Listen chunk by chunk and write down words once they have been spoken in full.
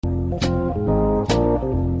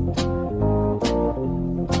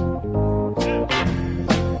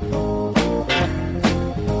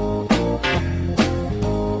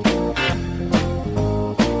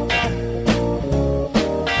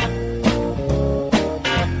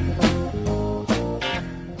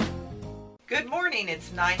morning,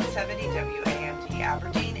 it's 970 WAMD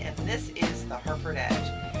Aberdeen, and this is the Harford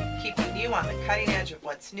Edge, keeping you on the cutting edge of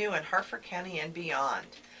what's new in Harford County and beyond.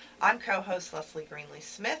 I'm co-host Leslie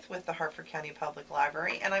Greenlee-Smith with the Harford County Public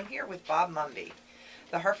Library, and I'm here with Bob Mumby.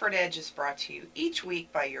 The Harford Edge is brought to you each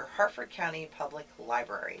week by your Harford County Public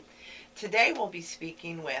Library. Today we'll be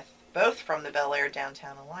speaking with, both from the Bel Air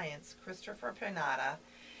Downtown Alliance, Christopher Pineda,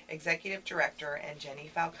 Executive Director, and Jenny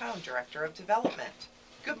Falcone, Director of Development.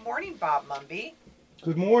 Good morning, Bob Mumby.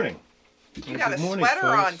 Good morning. You got a sweater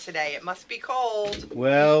on today. It must be cold.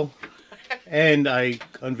 Well, and I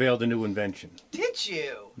unveiled a new invention. Did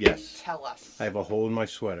you? Yes. Tell us. I have a hole in my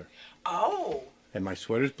sweater. Oh. And my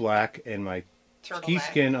sweater's black, and my ski Turtleneck.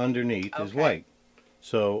 skin underneath is Okay. white.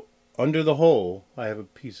 So under the hole, I have a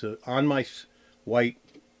piece of, on my white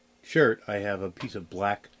shirt, I have a piece of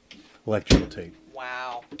black electrical tape.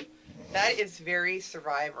 Wow. That is very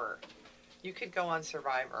Survivor. You could go on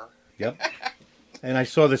Survivor. Yep. And I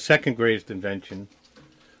saw the second greatest invention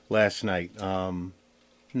last night. None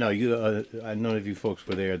of you folks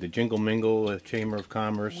were there. The Jingle Mingle Chamber of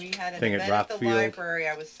Commerce We had an thing event at at the Rockfield. library.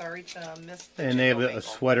 I was sorry to miss the And they have Jingle a Mingle.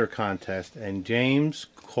 sweater contest, and James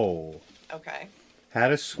Cole Okay.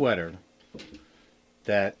 had a sweater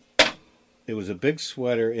that it was a big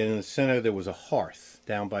sweater, and in the center there was a hearth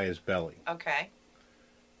down by his belly, Okay.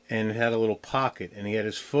 and it had a little pocket, and he had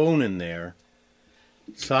his phone in there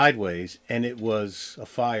sideways, and it was a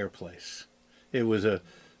fireplace. It was a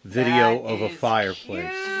video That of a is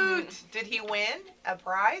fireplace. Cute. Did he win a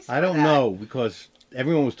prize? I for don't that? know, because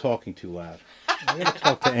everyone was talking too loud. I got to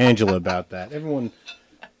talk to Angela about that. Everyone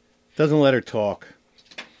doesn't let her talk.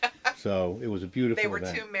 So it was a beautiful They were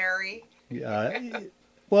event. too merry.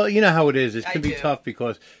 Well, you know how it is. It I can be do. tough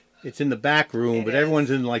because it's in the back room, It but is. everyone's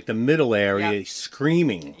in like the middle area Yep.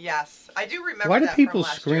 screaming. Yes. I do remember Why do that people from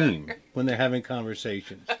last scream year. when they're having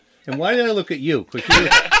conversations? And why did I look at you? 'Cause you're,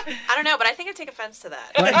 I don't know, but I think I take offense to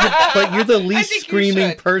that. but you're the least think you screaming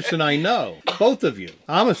should. person I know. Both of you.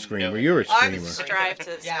 I'm a screamer. You're a I'm a screamer. screamer. Strive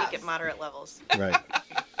to Yes. speak at moderate levels. Right.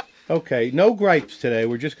 Okay. No gripes today.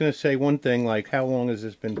 We're just going to say one thing. Like, how long has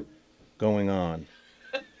this been going on?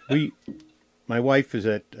 My wife is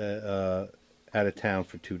out of town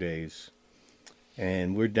for 2 days,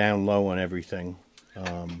 and we're down low on everything.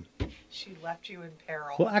 She left you in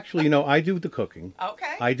peril. Well, actually, I do the cooking.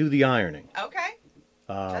 Okay. I do the ironing. Okay.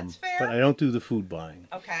 That's fair. But I don't do the food buying.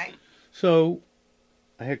 Okay. So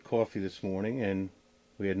I had coffee this morning, and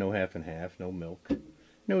we had no half and half, no milk. And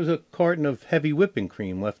there was a carton of heavy whipping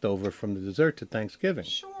cream left over from the dessert to Thanksgiving.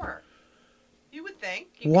 Sure. You would think.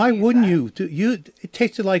 You Why could use wouldn't that. you? It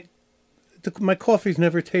tasted like my coffee's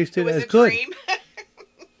never It tasted was as a good. dream.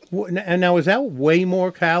 And now is that way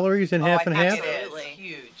more calories than Oh, half I and think half? it is. Absolutely.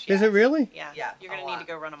 Huge. Is yes. it really? Yeah. Yeah, You're a going to need lot. to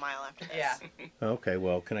go run a mile after this. Yeah. Okay.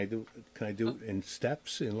 Well, can I do it in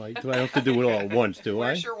steps? In like, do I have to do it all at once? Do I?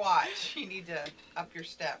 Where's your watch? You need to up your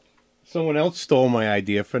step. Someone else stole my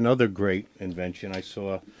idea for another great invention. I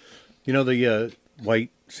saw, the white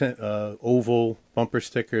oval bumper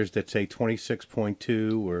stickers that say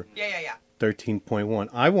 26.2 or Yeah. 13.1.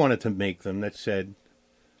 I wanted to make them that said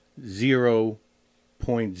 0.0.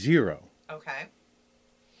 Okay.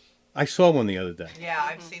 I saw one the other day. Yeah,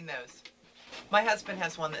 I've seen those. My husband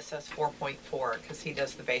has one that says 4.4 because he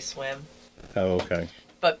does the base swim. Oh, okay.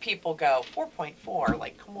 But people go, 4.4,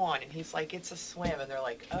 like, come on. And he's like, it's a swim. And they're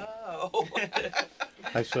like, oh.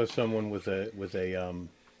 I saw someone with a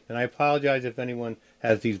and I apologize if anyone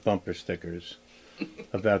has these bumper stickers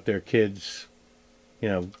about their kids,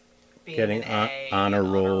 Being getting an A, honor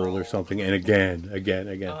roll or roll. something. And again.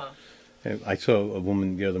 Uh-huh. And I saw a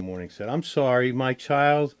woman the other morning said, "I'm sorry, my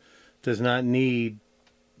child does not need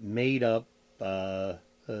made up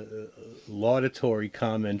laudatory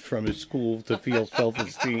comment from his school to feel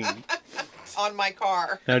self-esteem." On my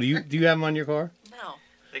car. Now, do you have them on your car? No.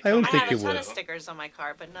 I don't I think have you a ton would. of stickers on my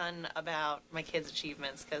car, but none about my kids'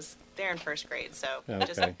 achievements because they're in first grade, so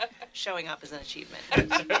just Okay. showing up is an achievement.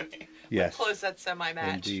 Yes. Close that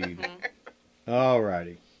semi-match. Indeed. All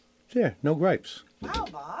righty. Yeah, no gripes. Wow,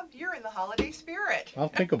 Bob, you're in the holiday spirit. I'll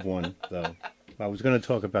think of one, though. I was going to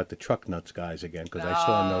talk about the truck nuts guys again because I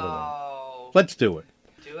saw another one. Oh. Let's do it.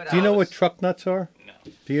 Do it Do you know out. what truck nuts are? No.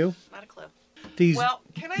 Do you? Not a clue. These Well,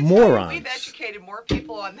 can I tell morons. you, we've educated more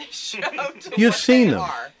people on this show to You've what seen they them.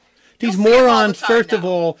 are. These You'll see 'em all the morons, time first of now.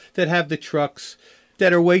 all, that have the trucks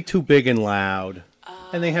that are way too big and loud,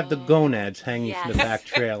 and they have the gonads hanging from the Yes. back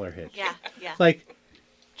trailer hitch. Yeah. Like,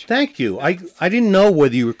 thank you. I didn't know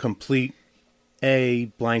whether you were complete a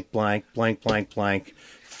blank blank blank blank blank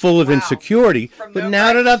full of Wow. insecurity, From but no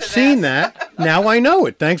now that gripes I've to seen this. that, now I know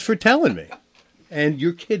it. Thanks for telling me. And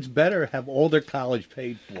your kids better have all their college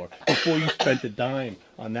paid for before you spent a dime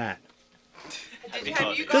on that.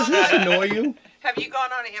 Doesn't this annoy you? Have you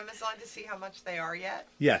gone on Amazon to see how much they are yet?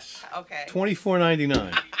 Yes. Okay.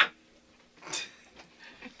 $24.99.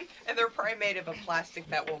 And they're probably made of a plastic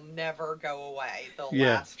that will never go away. They'll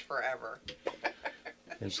Yeah. last forever.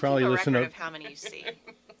 And Should probably keep a listen record to. of how many you see.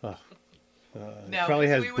 No, probably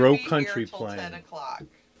 'cause has we would Bro be Country here till playing. 10 o'clock.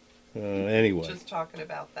 Anyway. Just talking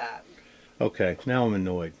about that. Okay, now I'm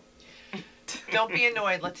annoyed. Don't be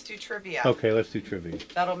annoyed. Let's do trivia. Okay, let's do trivia.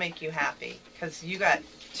 That'll make you happy. Because you got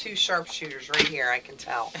two sharpshooters right here, I can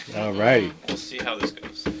tell. All righty. We'll see how this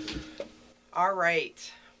goes. All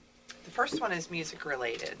right. The first one is music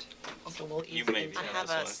related. So we'll You easily may be do I on have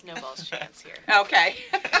this a one. snowball's chance here. Okay.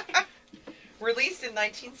 Released in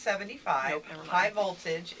 1975, Nope, never mind. High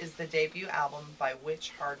Voltage is the debut album by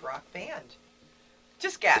which hard rock band?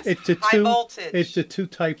 Just guess. It's the High two. Voltage. It's the two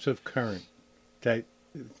types of current. That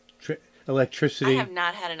I electricity. have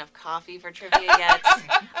not had enough coffee for trivia yet.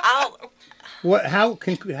 I'll. What? How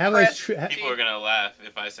can? How is? Chris, People are gonna laugh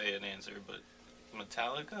if I say an answer, but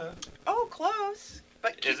Metallica? Oh, close.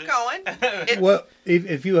 But keep Is it? going. It's, Well,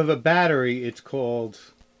 if you have a battery, it's called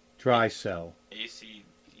dry cell. AC?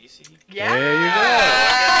 yeah. There you go.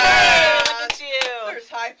 Hey, look at you. There's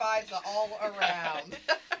high fives all around.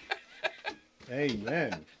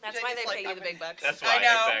 Amen. That's Jenny's why they like, pay you I'm the in- big bucks. That's why, I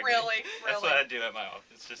know, exactly. really. That's what I do at my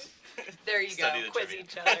office. Just There you study go. the Quiz trivia.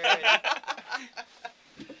 each other.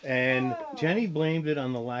 And Oh. Jenny blamed it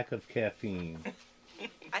on the lack of caffeine.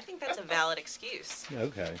 I think that's a valid excuse.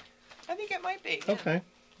 Okay. I think it might be. Okay.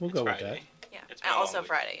 We'll go with Friday. Yeah. It's And also long week.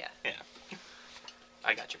 Friday, yeah. Yeah.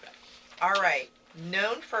 I got your back. All right.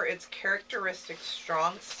 Known for its characteristic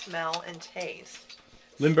strong smell and taste.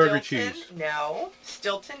 Limburger Stilton- cheese. No.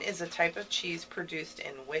 Stilton is a type of cheese produced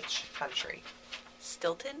in which country?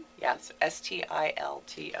 Stilton? Yes. Stilton.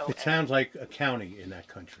 It sounds like a county in that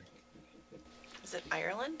country. Is it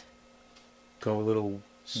Ireland? Go a little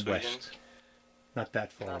Sweden? west. Not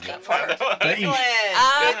that far. Not away. that far. The east.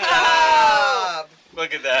 Ah, Good job.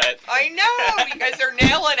 Look at that. I know. You guys are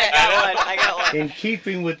nailing it. I got one. In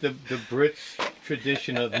keeping with the Brits'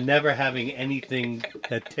 tradition of never having anything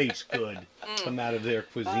that tastes good come out of their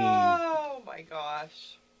cuisine. Oh my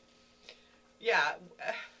gosh. Yeah.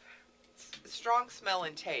 Strong smell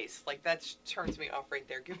and taste. Like that turns me off right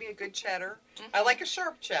there. Give me a good cheddar. I like a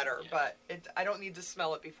sharp cheddar, but I don't need to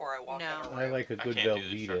smell it before I walk No. in a room. I like a I good can't do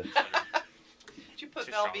the Velveeta. sharp cheddar. Did you put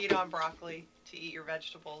Too strong. Velveeta on broccoli to eat your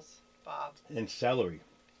vegetables, Bob? And celery.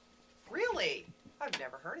 Really? I've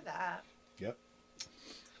never heard of that. Yep.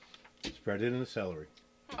 Spread it in the celery.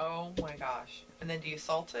 Oh my gosh. And then do you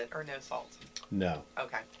salt it or no salt? No.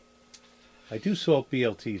 Okay. I do salt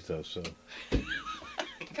BLTs though, so.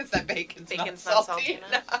 Because that bacon's Bacon's not not salty salty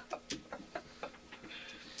enough. enough.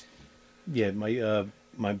 Yeah,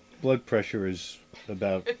 my blood pressure is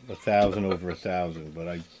about 1,000 over 1,000,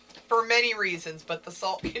 but For many reasons, but the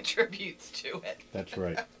salt contributes to it. that's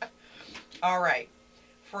right. All right.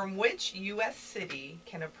 From which U.S. city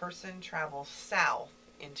can a person travel south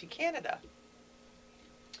into Canada?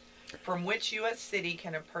 From which U.S. city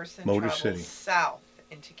can a person Motor travel City. south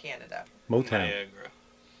into Canada? Motown.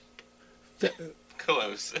 Niagara.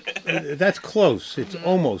 Close. That's close. It's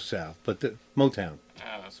almost south, but Motown.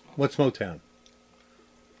 Oh, small. What's Motown?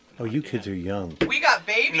 Oh, you kids are young. We got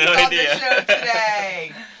babies No on idea. the show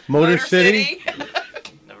today. Motor City,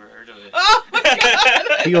 Never heard of it. Oh my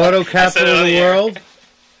God. the auto said capital it of on the the air. world.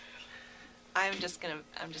 I'm just gonna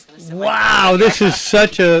sit my Wow, this is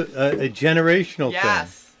such a generational thing.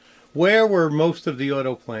 Yes. Where were most of the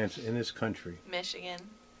auto plants in this country? Michigan.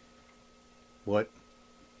 What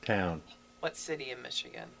town? What city in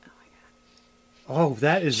Michigan? Oh,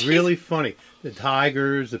 that is really funny. The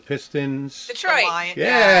Tigers, the Pistons. Detroit. The Lion- Yeah.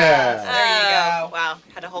 Yes, there you Oh, go. wow.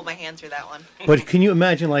 Had to hold my hand through that one. But can you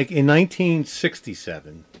imagine, like, in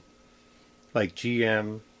 1967, like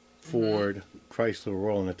GM, Ford, Chrysler were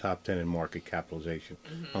all in the top 10 in market capitalization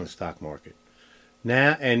on the stock market.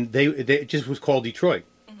 Now, and they it just was called Detroit.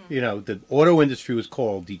 You know, the auto industry was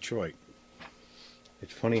called Detroit.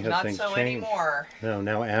 It's funny how Not things so change. anymore. No,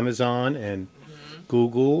 now Amazon and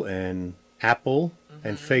Google and Apple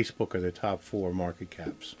and Facebook are the top 4 market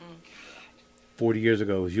caps. 40 years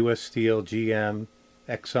ago, it was U.S. Steel, GM,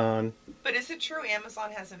 Exxon. But is it true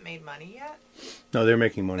Amazon hasn't made money yet? No, they're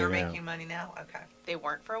making money They're now. making money now? Okay. They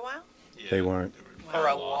weren't for a while? Yeah, They weren't. For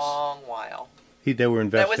a loss. long while. They were That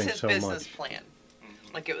investing was his so business much. plan.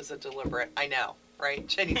 Mhm. Like it was a deliberate, I know, right?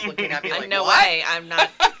 Jenny's looking at me like, no what? way. I'm not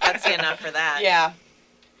gutsy enough for that. Yeah.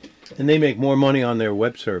 And they make more money on their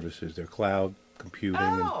web services, their cloud computing.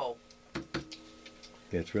 Oh,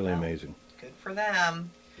 Yeah, it's really Wow. amazing. Good for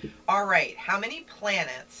them. All right. How many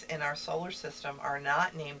planets in our solar system are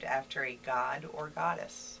not named after a god or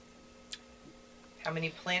goddess? How many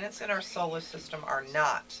planets in our solar system are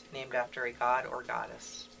not named after a god or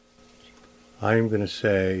goddess? I'm going to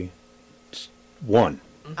say 1.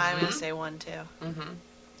 Mm-hmm. I'm going to say 1 too. Mm-hmm.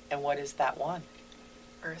 And what is that one?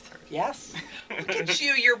 Earth. Yes. Look at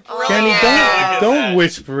you. You're brilliant. Jenny, don't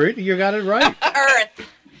whisper it. You got it right. Earth. Earth.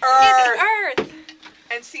 It's Earth.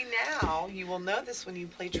 And see, now you will know this when you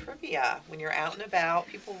play trivia. When you're out and about,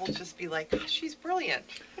 people will just be like, "Gosh, she's brilliant."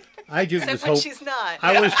 I just was Except when hoping. she's not.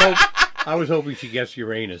 I was hoping she guessed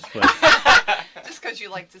Uranus, but Just because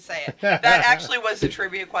you like to say it. That actually was a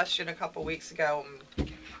trivia question a couple weeks ago.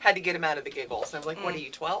 And had to get him out of the giggles. I was like, "What are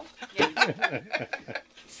you, 12?" Yeah.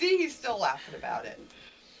 See, he's still laughing about it.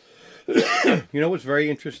 you know what's very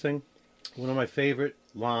interesting? One of my favorite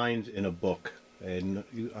lines in a book, and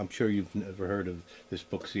I'm sure you've never heard of this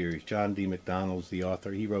book series. John D. McDonald's the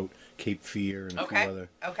author. He wrote Cape Fear and a few other.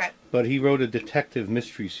 Okay. But he wrote a detective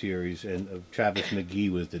mystery series, and Travis McGee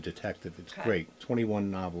was the detective. It's great. 21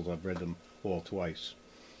 novels. I've read them all twice.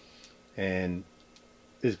 And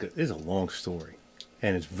it's a long story,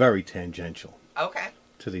 and it's very tangential Okay.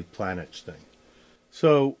 to the planets thing.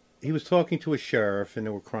 So he was talking to a sheriff, and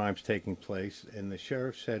there were crimes taking place, and the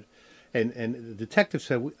sheriff said, and the detective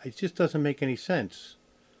said, it just doesn't make any sense.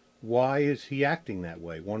 Why is he acting that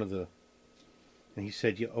way? And he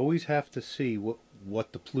said, you always have to see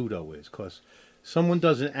what the Pluto is, because someone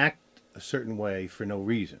doesn't act a certain way for no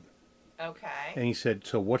reason. Okay. And he said,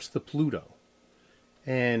 so what's the Pluto?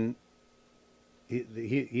 And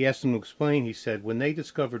he asked him to explain. He said, when they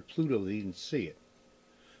discovered Pluto, they didn't see it.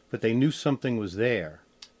 But they knew something was there,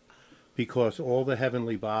 because all the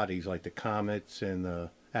heavenly bodies, like the comets and the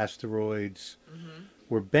asteroids,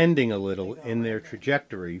 were bending a little in their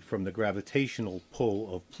trajectory from the gravitational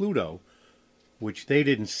pull of Pluto, which they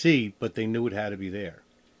didn't see, but they knew it had to be there.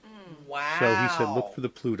 Wow. So he said, look for the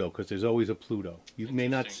Pluto, because there's always a Pluto. You may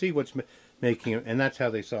not see what's making it, and that's how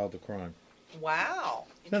they solved the crime. Wow.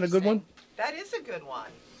 Isn't that a good one? That is a good one.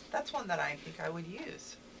 That's one that I think I would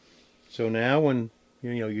use. So now when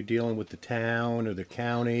you're dealing with the town or the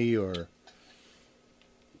county or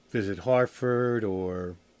visit Harford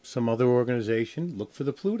or some other organization, look for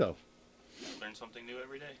the Pluto. Learn something new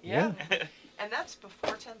every day. Yeah. And that's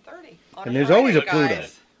before 10:30. And there's always a Pluto.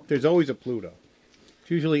 There's always a Pluto. It's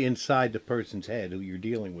usually inside the person's head who you're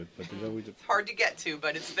dealing with, but there's always a... It's hard to get to,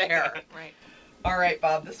 but it's there. Right. All right,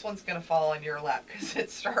 Bob, this one's going to fall on your lap because it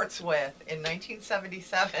starts with, in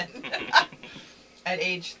 1977, at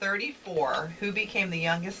age 34, who became the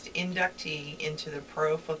youngest inductee into the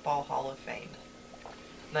Pro Football Hall of Fame?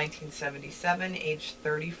 1977, age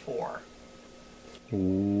 34. Ooh.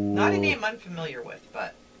 Not a name I'm familiar with,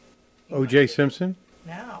 but... O.J. Simpson?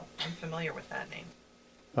 No, I'm familiar with that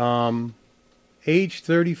name. Age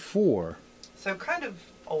 34. So kind of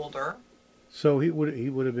older. So he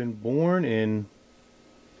would have been born in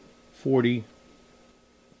 40...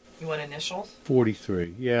 You want initials?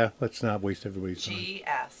 43. Yeah, let's not waste everybody's time.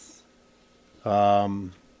 G.S.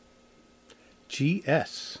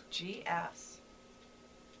 G.S. G.S.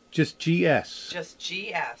 Just G.S. Just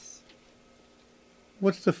G.S.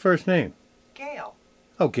 What's the first name? Gail.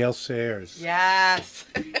 Oh, Gail Sayers. Yes.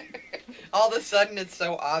 All of a sudden, it's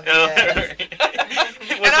so obvious. What's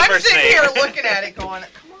And the I'm first sitting name? here looking at it going,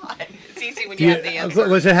 come on. It's easy when you have the answer.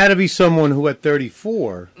 Because it had to be someone who at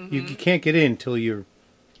 34, you can't get in until you're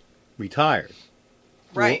retired.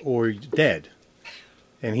 Right. Or dead.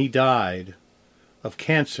 And he died of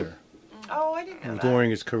cancer Oh, I didn't know that. during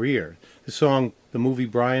his career. The movie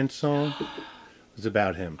Brian song was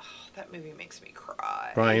about him. Oh, that movie makes me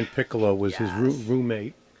cry. Brian Piccolo was his Yes.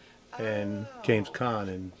 roommate, and Oh. James Caan,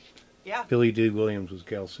 and Yeah, Billy D. Williams was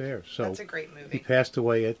Gail Sayers. So that's a great he movie. passed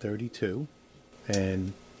away at 32,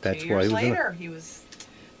 and that's 2 why years he was later, he was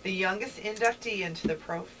the youngest inductee into the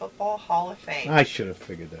Pro Football Hall of Fame. I should have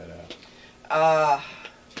figured that out.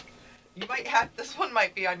 You might have, this one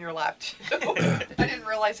might be on your lap too. I didn't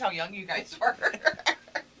realize how young you guys were.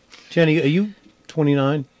 Jenny, are you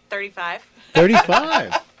 29? 35.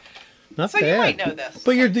 35. Not So bad. you might know this.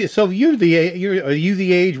 But are you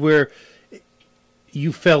the age where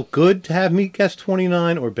you felt good to have me guess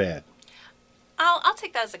 29 or bad? I'll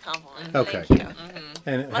take that as a compliment. Okay. Thank you.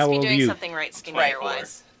 And Must how be old are doing you? something right skin Right.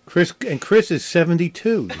 wise. Chris is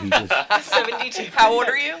 72. He just, 72. How old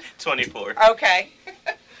are you? 24. Okay.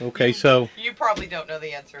 okay, so You probably don't know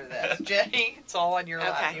the answer to this. Jenny, it's all on your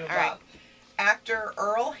lap. Okay, You and all right. Bob. Actor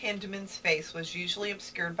Earl Hindman's face was usually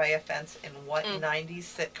obscured by a fence in what 90s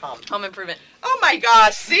sitcom? Home Improvement. Oh my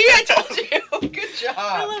gosh, see, I told you. Good job.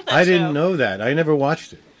 I love that I show. didn't know that. I never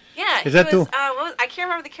watched it. Yeah, Is that he was, the? I can't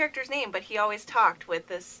remember the character's name, but he always talked with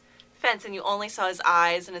this fence, and you only saw his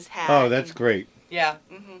eyes and his hat. Oh, that's great. Yeah.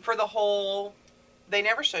 Hmm. For the whole, they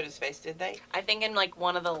never showed his face, did they? I think in like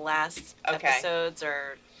one of the last Okay. episodes,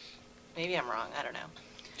 or maybe I'm wrong. I don't know.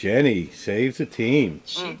 Jenny saves the team.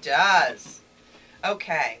 She does.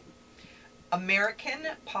 Okay. American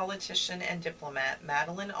politician and diplomat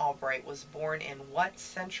Madeleine Albright was born in what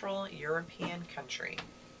Central European country?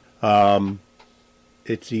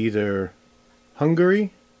 It's either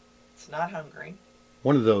Hungary, It's not Hungary.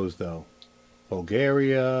 one of those though.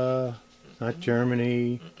 Bulgaria, not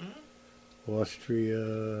Germany,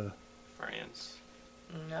 Austria, France.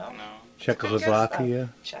 No. No. Czechoslovakia.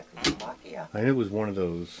 Czechoslovakia. I knew it was one of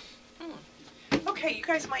those. Okay, you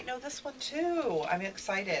guys might know this one too. I'm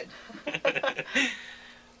excited.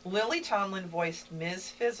 Lily Tomlin voiced Ms.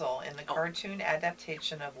 Fizzle in the cartoon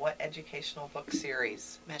adaptation of what educational book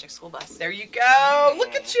series? Magic School Bus. There you go.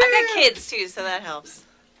 Look at you. I've got kids too, so that helps.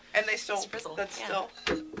 And they still. It's Frizzle, That's yeah. still.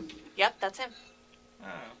 Yep, that's him. Oh.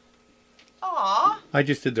 Aw. I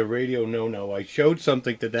just did the radio no-no. I showed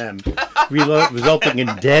something to them, resulting in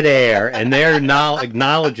dead air, and they're now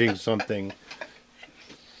acknowledging something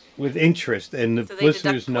with interest, and the So they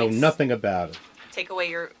listeners deduct know points. nothing about it. Take away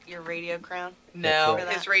your radio crown. No, That's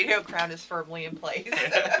right. his radio crown is firmly in place.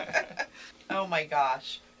 Oh my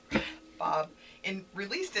gosh, Bob!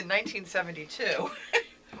 Released in 1972,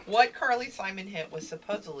 what Carly Simon hit was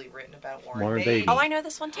supposedly written about Warren Warren Beatty? Beatty. Oh, I know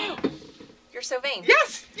this one too. You're so vain.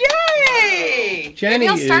 Yes! Yay! Jenny Maybe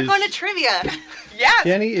I'll start is going to trivia. Yes!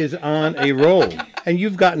 Jenny is on a roll, and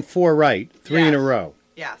you've gotten 4 right, 3 in a Yes. row.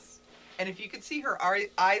 Yes. And if you could see her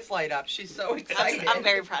eyes light up, she's so excited. I'm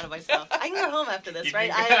very proud of myself. I can go home after this, You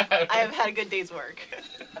right? can go. I have had a good day's work.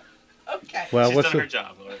 Okay. Well, She's what's done her the?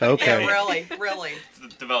 job. Laura. Okay. Yeah, really, really.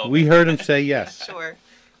 It's development. We heard him say yes. Sure.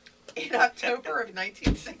 In October of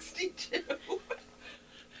 1962,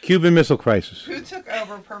 Cuban Missile Crisis. who took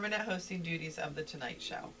over permanent hosting duties of The Tonight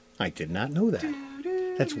Show? I did not know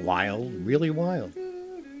that. That's wild, really wild.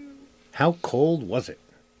 How cold was it?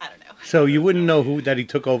 I don't know. So you wouldn't know that he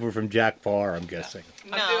took over from Jack Barr, I'm guessing.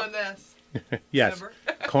 No. I'm doing this. Yes. Remember?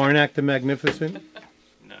 Karnak the Magnificent.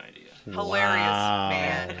 No idea. Hilarious Wow.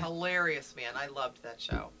 man. Hilarious man. I loved that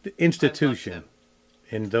show. The institution. I loved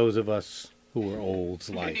And those of us who are old's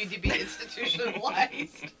him. You life. need to be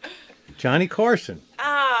institutionalized. Johnny Carson.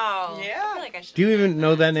 Oh. Yeah. I feel like I should Do you know even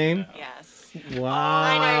know that name? Yes. Wow.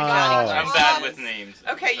 I know Johnny I'm Carson. bad with names.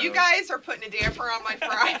 Okay, you so- guys are putting a damper on my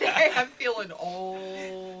Friday. I'm feeling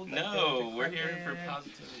old. No, we're here for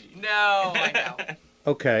positivity. No, I know.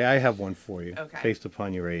 Okay, I have one for you. Okay. Based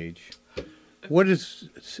upon your age. What is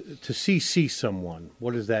to CC someone?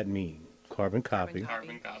 What does that mean? Carbon copy.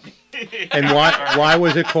 Carbon copy. And why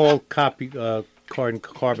was it called copy? Carbon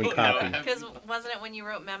No, copy. Because wasn't it when you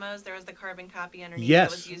wrote memos, there was the carbon copy underneath Yes,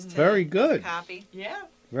 that was used to very as a good. copy? Yeah.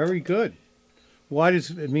 Very good. Why does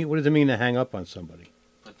it mean? What does it mean to hang up on somebody?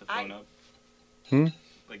 Put the phone up. Hmm?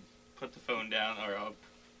 Like, put the phone down or up.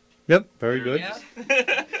 Yep. Very good. Yeah.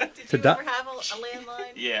 Did To you di- ever have a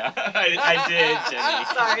landline? Yeah, I did,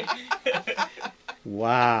 Jenny. Sorry.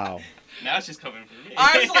 Wow. Now she's coming for me.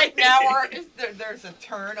 I was like, now there's a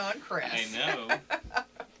turn on Chris. I know.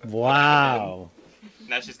 Wow.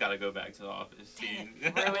 Now she's got to go back to the office. See?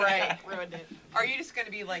 Ruined Right. it. Ruined it. Are you just going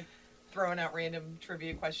to be like throwing out random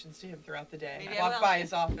trivia questions to him throughout the day? Maybe I Walk will. by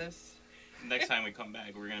his office. Next time we come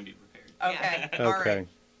back, we're going to be prepared. Okay. All Okay. right.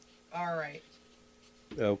 All right.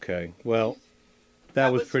 Okay. Well,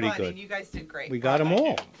 that was pretty fun, good. And you guys did great. We got them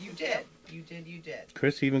all. You did. You did. You did.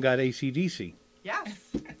 Chris even got AC/DC. Yes.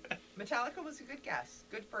 Metallica was a good guess.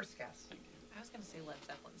 Good first guess. I was going to say Led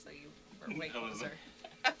Zeppelin, so you were way That was- closer.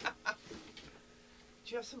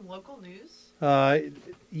 Do you have some local news?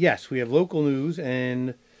 Yes, we have local news,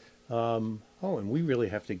 and and we really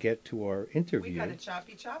have to get to our We interview. got a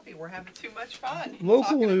choppy. We're having too much fun. Local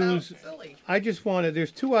talking about news. Silly. I just wanted.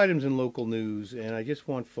 There's 2 items in local news, and I just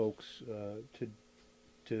want folks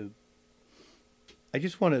to. I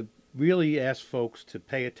just want to really ask folks to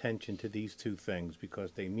pay attention to these 2 things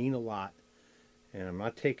because they mean a lot. And I'm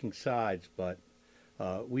not taking sides, but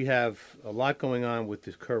we have a lot going on with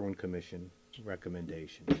this Kirwan Commission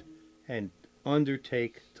recommendations, and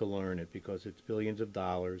undertake to learn it because it's billions of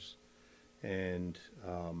dollars, and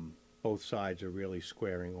both sides are really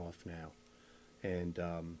squaring off now. And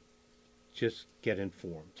just get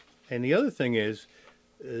informed. And the other thing is,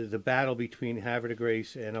 the battle between Havre de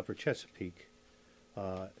Grace and Upper Chesapeake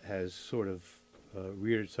has sort of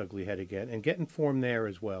reared its ugly head again. And get informed there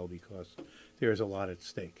as well because there's a lot at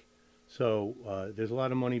stake. So there's a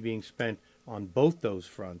lot of money being spent on both those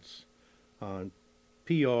fronts, on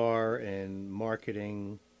PR and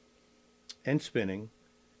marketing and spinning,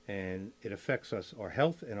 and it affects us, our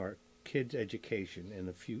health and our kids' education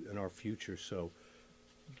in our future. So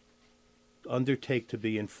undertake to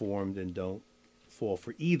be informed and don't fall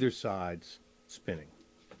for either side's spinning.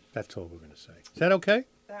 That's all we're going to say. Is that okay?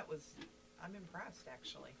 I'm impressed,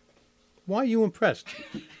 actually. Why are you impressed?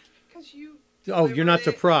 Because you... Oh, you're not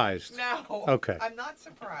surprised? No. Okay. I'm not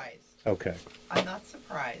surprised. Okay. I'm not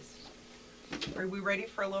surprised. Are we ready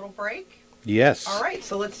for a little break? Yes. All right,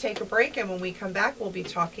 so let's take a break, and when we come back, we'll be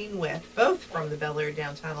talking with both from the Bel Air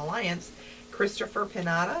Downtown Alliance, Christopher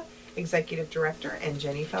Pineda, Executive Director, and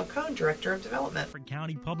Jenny Falcone, Director of Development. Harford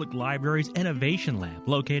County Public Library's Innovation Lab,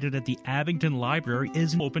 located at the Abington Library,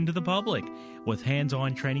 is open to the public, with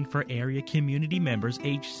hands-on training for area community members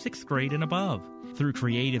aged 6th grade and above. Through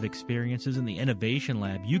creative experiences in the Innovation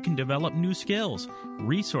Lab, you can develop new skills,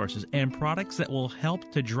 resources, and products that will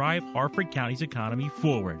help to drive Harford County's economy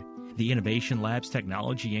forward. The Innovation Lab's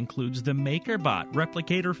technology includes the MakerBot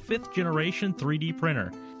Replicator 5th generation 3D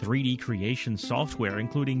printer, 3D creation software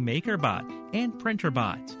including MakerBot and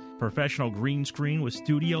PrinterBot, professional green screen with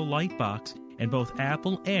Studio Lightbox, and both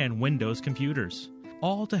Apple and Windows computers,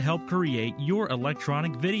 all to help create your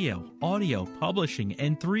electronic video, audio, publishing,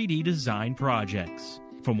 and 3D design projects.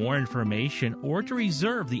 For more information or to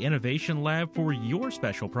reserve the Innovation Lab for your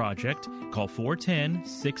special project, call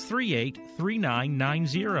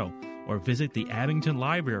 410-638-3990 or visit the Abington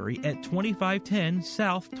Library at 2510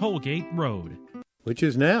 South Tollgate Road. Which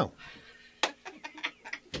is now.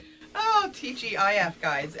 Oh, TGIF,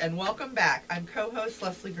 guys, and welcome back. I'm co-host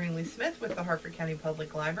Leslie Greenlee Smith with the Harford County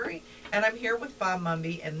Public Library, and I'm here with Bob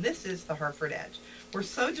Mumby, and this is the Harford Edge. We're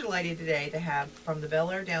so delighted today to have from the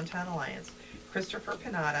Bel Air Downtown Alliance, Christopher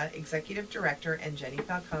Pineda, Executive Director, and Jenny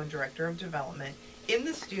Falcone, Director of Development, in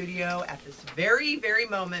the studio at this very, very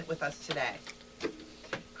moment with us today.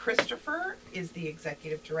 Christopher is the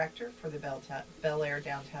Executive Director for the Bel Air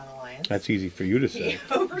Downtown Alliance. That's easy for you to say. He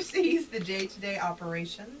oversees the day-to-day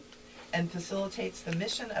operation and facilitates the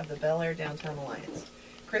mission of the Bel Air Downtown Alliance.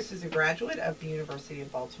 Chris is a graduate of the University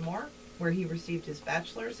of Baltimore, where he received his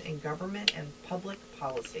bachelor's in government and public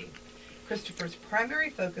policy. Christopher's primary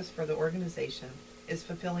focus for the organization is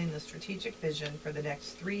fulfilling the strategic vision for the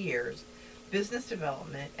next 3 years, business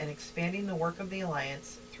development, and expanding the work of the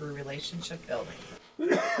Alliance through relationship building.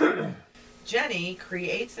 Jenny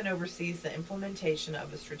creates and oversees the implementation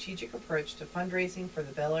of a strategic approach to fundraising for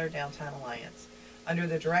the Bel Air Downtown Alliance. Under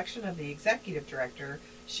the direction of the Executive Director,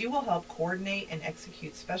 she will help coordinate and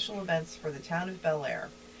execute special events for the town of Bel Air.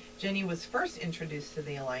 Jenny was first introduced to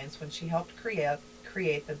the Alliance when she helped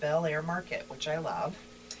create the Bel Air Market, which I love,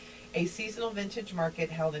 a seasonal vintage market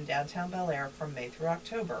held in downtown Bel Air from May through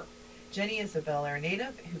October. Jenny is a Bel Air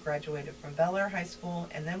native who graduated from Bel Air High School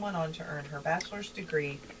and then went on to earn her bachelor's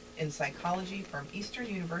degree in psychology from Eastern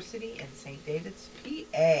University in St. David's,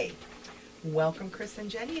 PA. Welcome, Chris and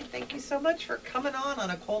Jenny, and thank you so much for coming on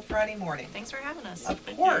a cold Friday morning. Thanks for having us. Of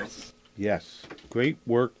course. Yes, great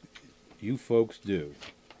work you folks do.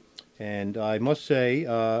 And I must say,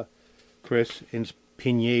 Chris, in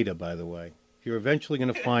Pineda, by the way, you're eventually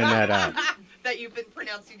going to find that out. That you've been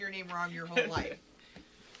pronouncing your name wrong your whole life.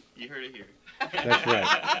 You heard it here. That's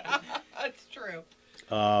right. That's true.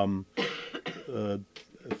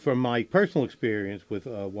 From my personal experience with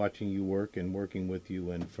watching you work and working with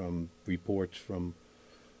you, and from reports from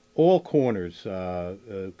all corners,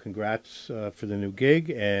 congrats for the new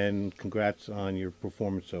gig, and congrats on your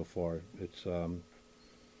performance so far. It's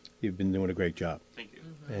you've been doing a great job. Thank you.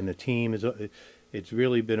 Mm-hmm. And the team it's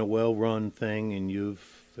really been a well-run thing, and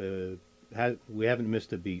we haven't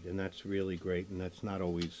missed a beat, and that's really great, and that's not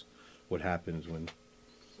always what happens when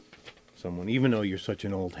someone, even though you're such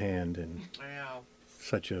an old hand and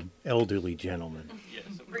such an elderly gentleman. Yes,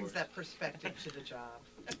 of Brings course. that perspective to the job.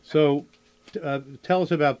 So tell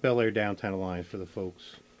us about Bel Air Downtown Alliance for the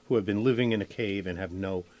folks who have been living in a cave and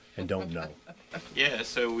don't know. Yeah,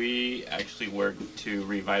 so we actually work to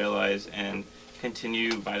revitalize and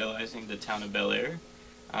continue vitalizing the town of Bel Air.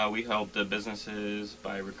 We help the businesses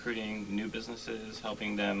by recruiting new businesses,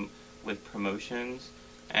 helping them with promotions,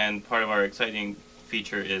 and part of our exciting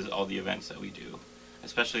feature is all the events that we do,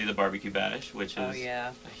 especially the Barbecue Bash, which is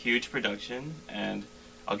a huge production. And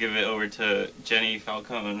I'll give it over to Jenny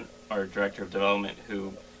Falcone, our Director of Development,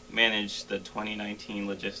 who managed the 2019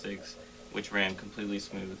 logistics, which ran completely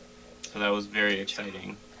smooth. So that was very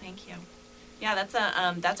exciting. Thank you. Yeah,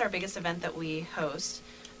 that's our biggest event that we host,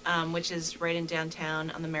 which is right in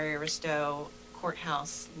downtown on the Mary Aristo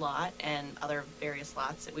Courthouse lot and other various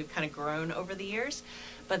lots that we've kind of grown over the years.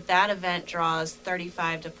 But that event draws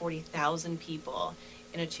 35 to 40,000 people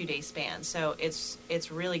in a 2-day span. So it's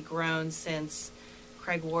really grown since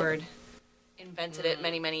Craig Ward invented it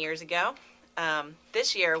many, many years ago.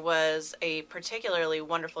 This year was a particularly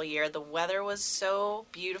wonderful year. The weather was so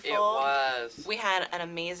beautiful. It was. We had an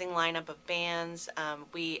amazing lineup of bands.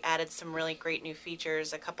 We added some really great new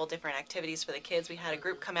features, a couple different activities for the kids. We had a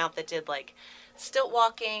group come out that did like stilt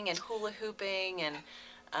walking and hula hooping and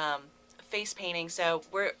face painting. So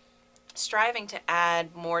we're striving to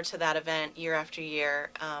add more to that event year after year,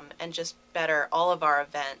 and just better all of our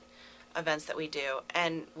events that we do.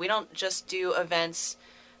 And we don't just do events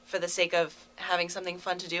for the sake of having something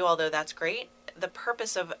fun to do, although that's great. The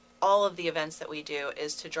purpose of all of the events that we do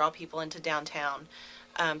is to draw people into downtown,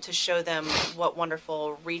 to show them what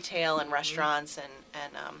wonderful retail and restaurants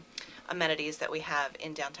and amenities that we have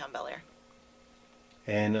in downtown Bel Air.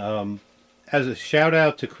 And as a shout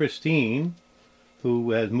out to Christine,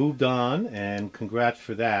 who has moved on, and congrats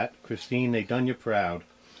for that. Christine, they done you proud.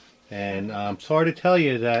 And I'm sorry to tell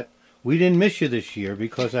you that we didn't miss you this year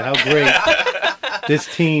because of how great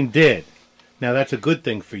this team did. Now, that's a good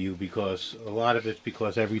thing for you because a lot of it's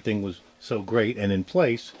because everything was so great and in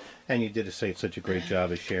place, and you did such a great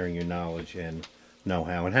job of sharing your knowledge and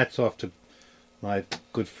know-how. And hats off to my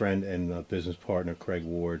good friend and business partner, Craig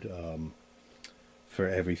Ward, for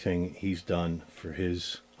everything he's done for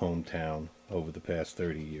his hometown over the past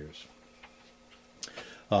 30 years.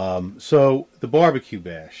 So, the barbecue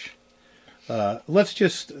bash. Let's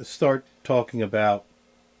just start talking about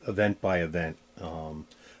event by event.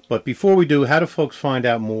 But before we do, how do folks find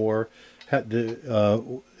out more? How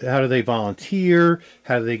do they volunteer?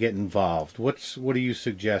 How do they get involved? What do you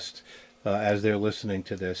suggest as they're listening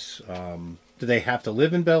to this? Do they have to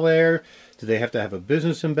live in Bel Air? Do they have to have a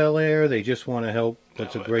business in Bel Air? They just want to help?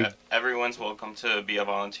 That's a great... Everyone's welcome to be a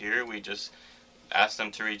volunteer. We just ask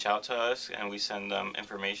them to reach out to us, and we send them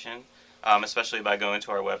information, especially by going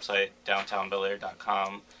to our website,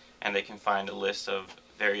 downtownbelair.com, and they can find a list of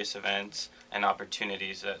various events and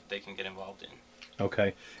opportunities that they can get involved in.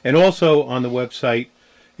 Okay. And also on the website,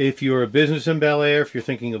 if you're a business in Bel Air, if you're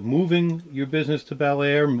thinking of moving your business to Bel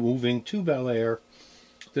Air, moving to Bel Air,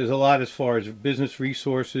 there's a lot as far as business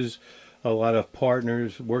resources, a lot of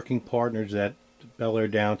partners, working partners that Bel Air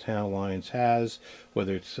Downtown Alliance has,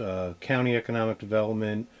 whether it's County Economic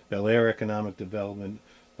Development, Bel Air Economic Development,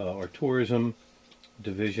 or Tourism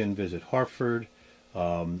Division, visit Harford,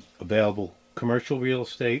 available commercial real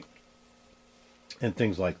estate, and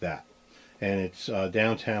things like that. And it's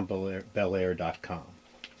downtownbelair.com.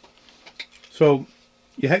 So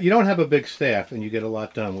you don't have a big staff and you get a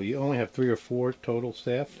lot done. Well, you only have 3 or 4 total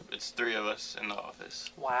staff? It's 3 of us in the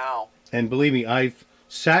office. Wow. And believe me, I've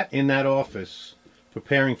sat in that office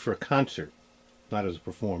preparing for a concert, not as a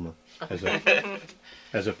performer, as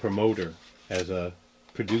a promoter, as a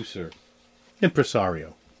producer,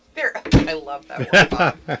 impresario. I love that word,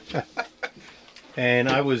 Bob. And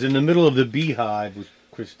I was in the middle of the Beehive with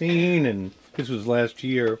Christine, and this was last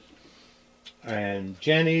year, and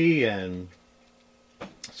Jenny and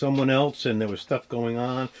someone else, and there was stuff going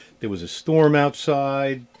on. There was a storm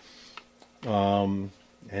outside, and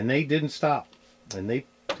they didn't stop. And they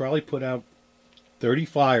probably put out 30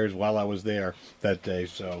 fires while I was there that day,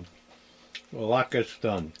 so a lot gets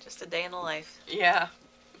done. Just a day in the life. Yeah.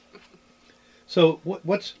 So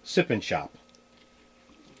what's Sip and Shop?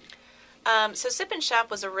 So Sip and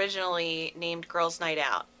Shop was originally named Girls Night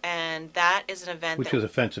Out, and that is an event Which was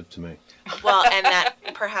offensive to me. Well, and that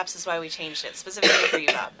perhaps is why we changed it, specifically for you,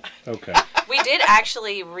 Bob. Okay. We did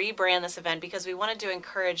actually rebrand this event because we wanted to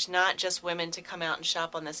encourage not just women to come out and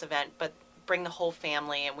shop on this event, but bring the whole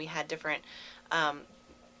family, and we had different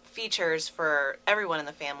features for everyone in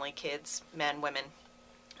the family, kids, men, women.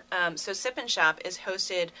 So Sip and Shop is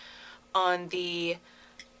hosted on the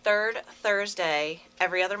 3rd Thursday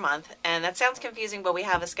every other month, and that sounds confusing, but we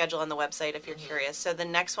have a schedule on the website if you're curious. So the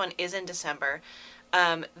next one is in December.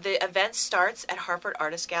 The event starts at Harford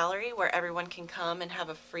Artist Gallery, where everyone can come and have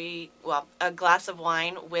a glass of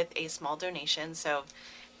wine with a small donation. So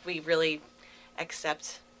we really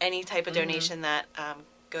accept any type of donation that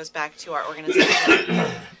goes back to our organization.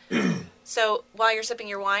 So while you're sipping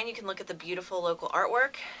your wine, you can look at the beautiful local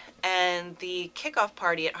artwork. And the kickoff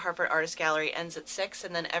party at Harford Artist Gallery ends at 6,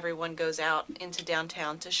 and then everyone goes out into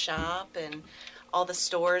downtown to shop, and all the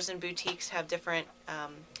stores and boutiques have different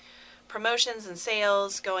promotions and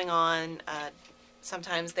sales going on.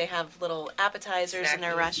 Sometimes they have little appetizers in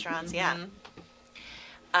their restaurants. Mm-hmm.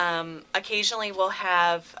 Yeah. Occasionally we'll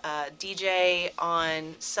have a DJ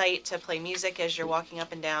on site to play music as you're walking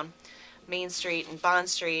up and down. Main Street and Bond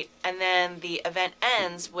Street. And then the event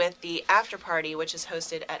ends with the after party, which is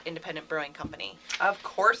hosted at Independent Brewing Company. Of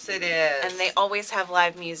course it is. And they always have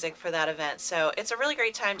live music for that event. So it's a really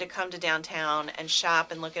great time to come to downtown and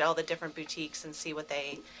shop and look at all the different boutiques and see what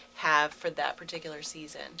they have for that particular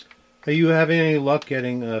season. Are you having any luck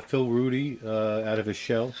getting Phil Rudy out of his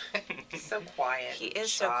shell? He's so quiet. He is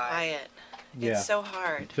shy. so quiet. Yeah. It's so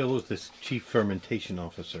hard. Phil is the chief fermentation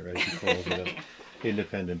officer, as he calls it, of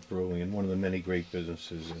Independent Brewing, and one of the many great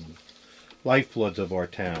businesses and lifebloods of our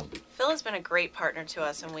town. Phil has been a great partner to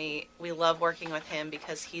us, and we love working with him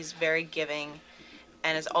because he's very giving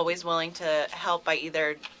and is always willing to help by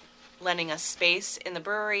either lending us space in the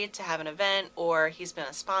brewery to have an event, or he's been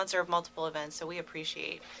a sponsor of multiple events, so we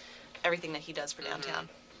appreciate everything that he does for downtown.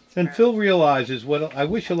 And Phil realizes what I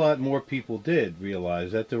wish a lot more people did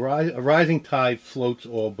realize, that a rising tide floats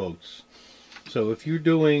all boats. So if you're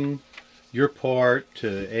doing your part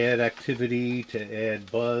to add activity, to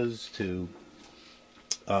add buzz, to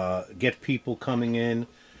get people coming in,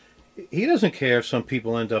 he doesn't care if some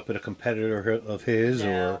people end up at a competitor of his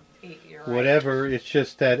or you're whatever. It's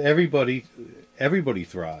just that everybody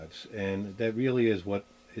thrives, and that really is what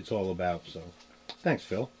it's all about. So thanks,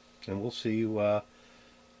 Phil, and we'll see you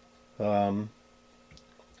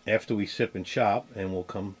after we sip and shop, and we'll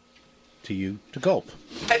come to you to gulp.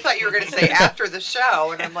 I thought you were going to say after the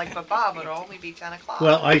show, and I'm like, but Bob, it'll only be 10 o'clock.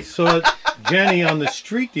 Well, I saw Jenny on the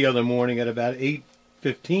street the other morning at about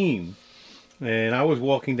 8:15, and I was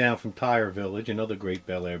walking down from Tire Village, another great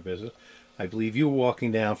Bel Air business. I believe you were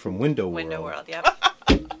walking down from Window World. Yep.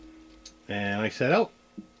 And I said, oh,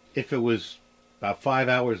 if it was about 5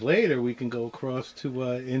 hours later, we can go across to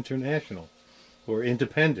International or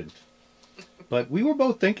Independent. But we were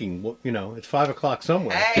both thinking, well, it's 5 o'clock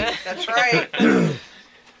somewhere. Hey, that's right.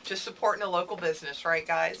 Just supporting a local business, right,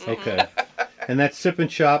 guys? Okay. And that Sip and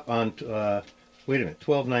Shop on,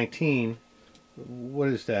 12/19, what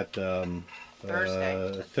is that?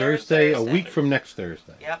 Thursday. Thursday, a week from next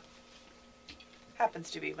Thursday. Yep. Happens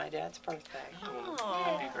to be my dad's birthday. Oh.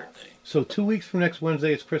 Happy birthday. So 2 weeks from next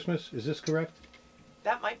Wednesday, it's Christmas? Is this correct?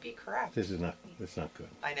 That might be correct. It's not good.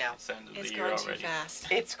 I know. It's the end of It's the year going too already.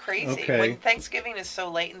 fast. It's crazy. Okay. When Thanksgiving is so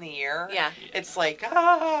late in the year, Yeah. it's like,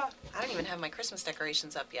 I don't even have my Christmas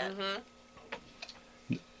decorations up yet.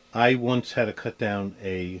 Mm-hmm. I once had to cut down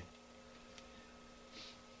a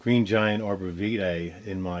green giant arborvitae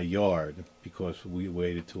in my yard because we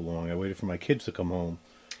waited too long. I waited for my kids to come home,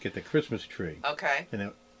 get the Christmas tree, Okay.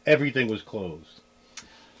 and everything was closed.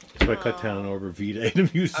 So I cut down an arborvitae to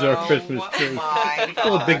use as our Christmas tree. My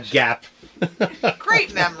Still a big gosh. gap.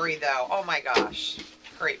 Great memory, though. Oh, my gosh.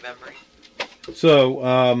 Great memory.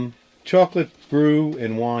 So, chocolate brew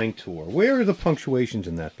and wine tour. Where are the punctuations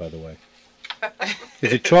in that, by the way?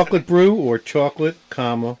 Is it chocolate brew or chocolate,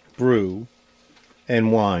 comma, brew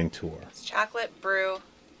and wine tour? It's chocolate, brew,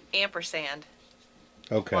 ampersand,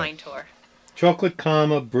 Okay. wine tour. Chocolate,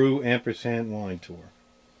 comma, brew, ampersand, wine tour.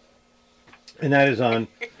 And that is on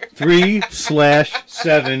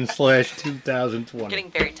 3/7/2020.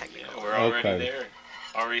 Getting very technical. Yeah, we're already Okay. there.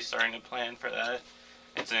 Already starting to plan for that.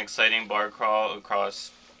 It's an exciting bar crawl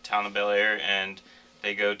across town of Bel Air, and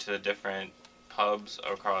they go to different pubs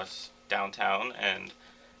across downtown, and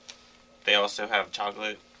they also have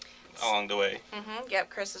chocolate along the way. Mm-hmm. Yep,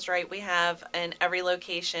 Chris is right. We have in every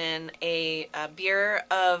location a beer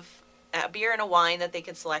and a wine that they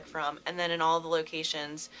can select from, and then in all the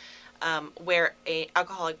locations where a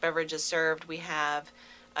alcoholic beverage is served, we have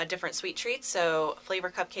different sweet treats. So Flavor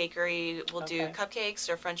Cupcakery will do cupcakes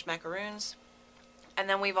or French macaroons. And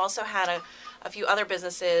then we've also had a few other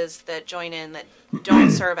businesses that join in that don't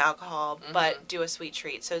serve alcohol but do a sweet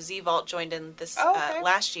treat. So Z Vault joined in this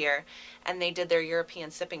last year, and they did their European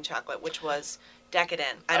sipping chocolate, which was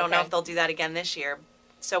decadent. I don't know if they'll do that again this year.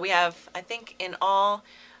 So we have, I think, in all,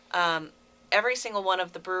 every single one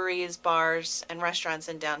of the breweries, bars, and restaurants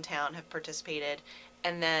in downtown have participated,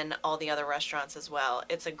 and then all the other restaurants as well.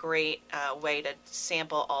 It's a great way to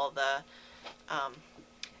sample all the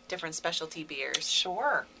different specialty beers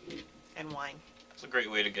Sure. and wine. It's a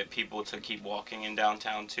great way to get people to keep walking in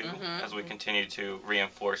downtown too, as we continue to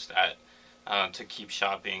reinforce that to keep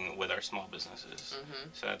shopping with our small businesses.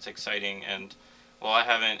 So that's exciting, and while I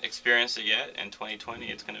haven't experienced it yet, in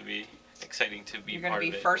 2020 it's going to be exciting to be You're going part to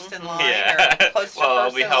of be it. first in line Yeah. or close to Well, I'll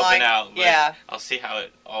first be in helping line. out, but Yeah. I'll see how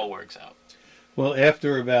it all works out. Well,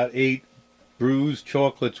 after about 8 brews,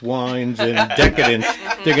 chocolates, wines, and decadence,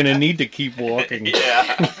 they're going to need to keep walking.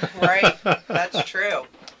 Yeah. Right. That's true.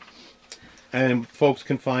 And folks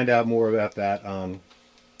can find out more about that on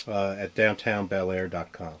at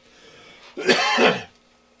downtownbelair.com.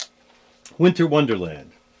 Winter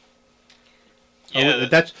Wonderland. Yeah,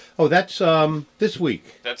 that's this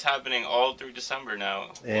week. that's happening all through December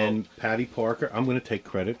now. And Patty Parker, I'm going to take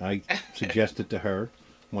credit. I suggested to her,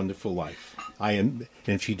 Wonderful Life. I am,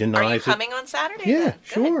 and she denies Are you it. coming on Saturday? Yeah, then? Good.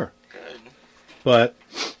 sure. Good. But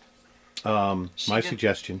my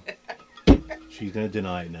suggestion, she's going to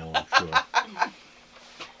deny it now, I'm sure.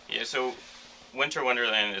 Yeah, so Winter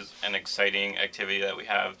Wonderland is an exciting activity that we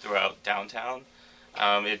have throughout downtown.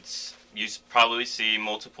 You probably see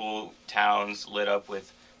multiple towns lit up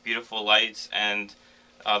with beautiful lights, and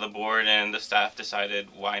the board and the staff decided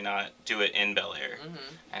why not do it in Bel Air. Mm-hmm.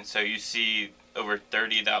 And so you see over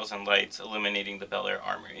 30,000 lights illuminating the Bel Air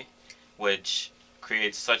Armory, which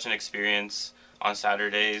creates such an experience. On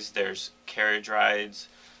Saturdays, there's carriage rides,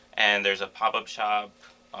 and there's a pop-up shop,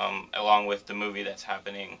 along with the movie that's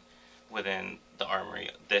happening within the Armory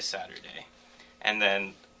this Saturday. And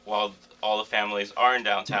then while all the families are in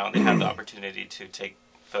downtown, they have the opportunity to take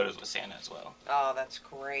photos with Santa as well. Oh, that's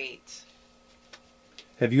great.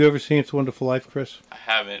 Have you ever seen It's a Wonderful Life, Chris? I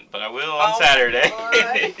haven't, but I will on Saturday.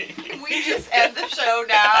 Can we just end the show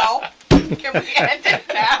now? Can we end it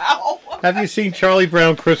now? Have you seen Charlie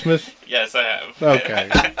Brown Christmas? Yes, I have. Okay.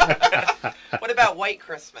 What about White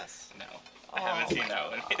Christmas? No, I haven't seen that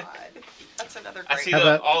one. God. That's another I great see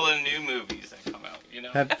one. all the new movies that come out, you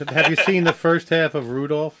know? Have you seen the first half of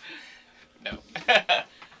Rudolph? No.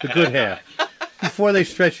 The good half. Before they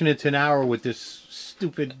stretch it into an hour with this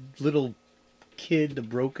stupid little kid, the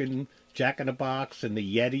broken Jack-in-the-Box, and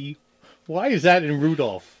the Yeti. Why is that in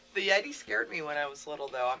Rudolph? The Yeti scared me when I was little,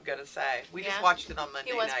 though, I'm going to say. We just Yeah. watched it on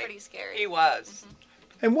Monday He was night. pretty scary. He was.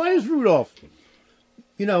 Mm-hmm. And why does Rudolph...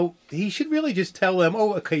 You know, he should really just tell them,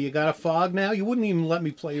 oh, okay, you got a fog now? You wouldn't even let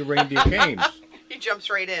me play your reindeer games. He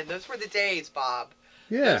jumps right in. Those were the days, Bob.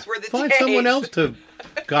 Yeah, Those were the find days. someone else to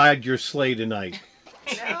guide your sleigh tonight.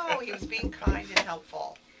 No, he was being kind and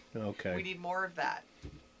helpful. We Okay, need more of that.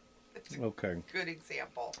 It's a okay. good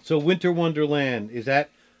example. So Winter Wonderland, is that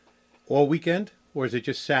all weekend? Or is it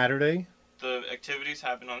just Saturday? The activities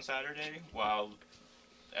happen on Saturday, while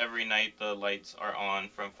every night the lights are on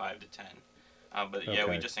from 5 to 10. But yeah,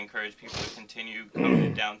 we Okay. just encourage people to continue coming to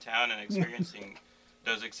downtown and experiencing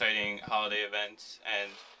those exciting holiday events. And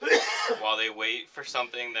while they wait for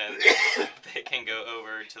something, then they can go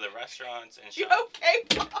over to the restaurants and You shop.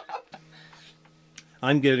 okay, Bob?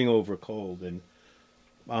 I'm getting over a cold, and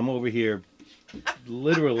I'm over here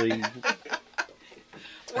literally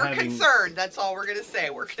We're having- concerned. That's all we're going to say.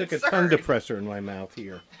 We're stick a concerned. tongue depressor in my mouth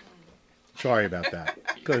here. Sorry about that.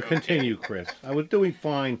 Go You're continue, Chris. I was doing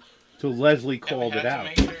fine till Leslie called and it we out.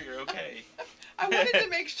 have to make sure you're okay. I wanted to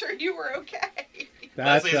make sure you were okay.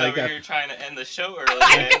 That's Leslie's I over got. here trying to end the show early.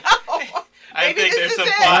 Oh, I maybe think this there's is some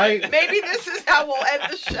it. plot. Maybe this is how we'll end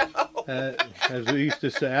the show. As we used to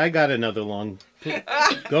say, I got another lung.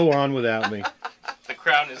 Go on without me. The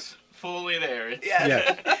crown is fully there. It's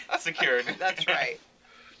Yes. secured. That's right.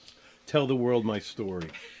 Tell the world my story.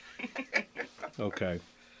 Okay.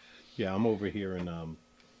 Yeah, I'm over here and on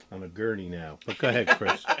a gurney now. But go ahead,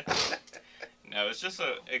 Chris. No, it's just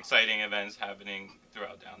exciting events happening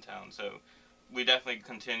throughout downtown. So we definitely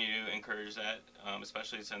continue to encourage that,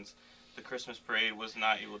 especially since the Christmas parade was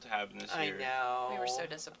not able to happen this I year. know. We were so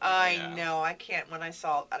disappointed. I Yeah. know. I can't. When I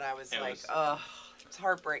saw it, and I was It like, was- ugh. It's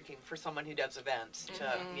heartbreaking for someone who does events to,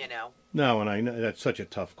 Mhm. No, and I know that's such a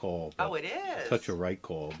tough call. but Oh, it is. Such a right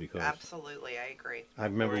call because Absolutely, I agree. I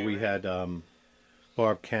remember Were you we in? had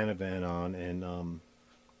Barb Canavan on and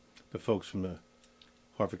the folks from the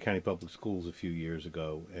Harford County Public Schools a few years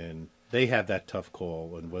ago, and they have that tough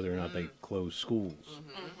call on whether or not they close schools.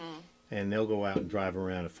 Mm-hmm. And they'll go out and drive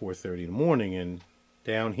around at 4:30 in the morning, and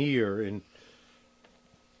down here in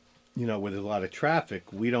with a lot of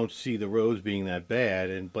traffic, we don't see the roads being that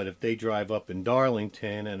bad. But if they drive up in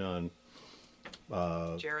Darlington and on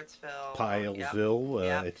Jarrettsville. Pilesville,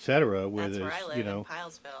 Yep. etc., where That's there's where I live, in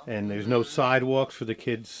Pilesville. and there's no sidewalks for the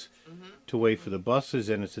kids Mm-hmm. to wait for the buses,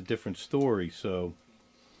 and it's a different story. So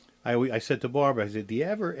I said to Barbara, I said, do you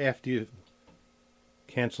ever, after you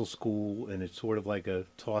cancel school and it's sort of like a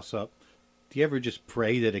toss-up, do you ever just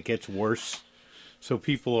pray that it gets worse so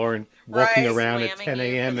people aren't walking Right. around at Slamming 10 you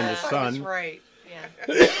a.m. in for the that. That's sun? right.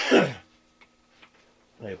 Yeah.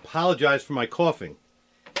 I apologize for my coughing.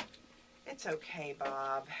 It's okay,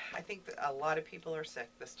 Bob. I think that a lot of people are sick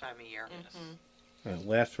this time of year. Mhm. It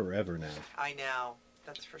lasts forever now. I know.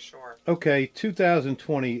 That's for sure. Okay,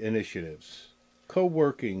 2020 initiatives.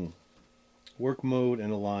 Co-working, Work Mode,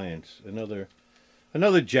 and Alliance. Another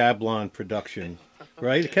Jablon production,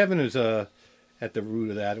 right? Kevin is at the root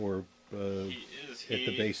of that, or He is. at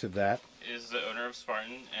the base of that. Is the owner of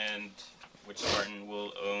Spartan, and which Spartan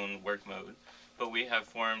will own Work Mode. but we have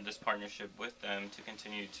formed this partnership with them to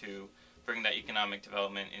continue to bring that economic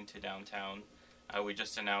development into downtown. We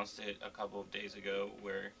just announced it a couple of days ago,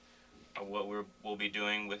 where what we'll be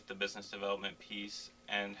doing with the business development piece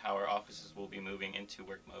and how our offices will be moving into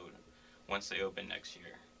work mode once they open next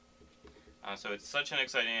year. So it's such an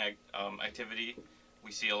exciting activity.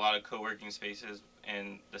 We see a lot of co-working spaces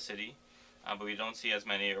in the city, but we don't see as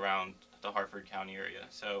many around the Harford County area.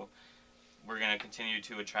 So we're going to continue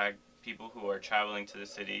to attract people who are traveling to the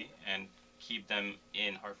city and keep them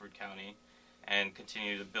in Harford County and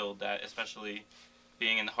continue to build that, especially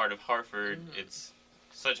being in the heart of Harford. It's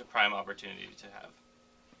such a prime opportunity to have.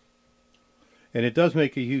 And it does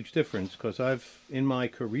make a huge difference, because in my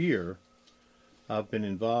career, I've been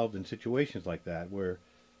involved in situations like that where,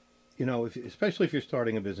 especially if you're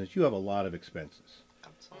starting a business, you have a lot of expenses.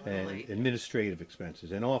 Absolutely. And administrative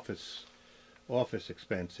expenses and office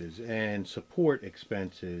expenses and support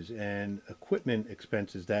expenses and equipment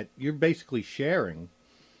expenses that you're basically sharing,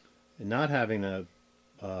 and not having to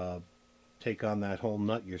take on that whole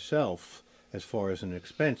nut yourself as far as an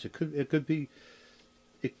expense. It could be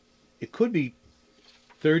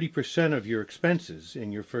 30% of your expenses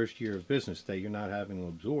in your first year of business that you're not having to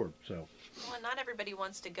absorb. So, well, and not everybody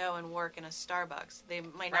wants to go and work in a Starbucks. They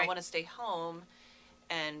might not want to stay home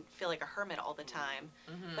and feel like a hermit all the time.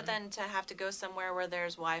 But then to have to go somewhere where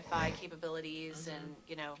there's Wi-Fi capabilities and,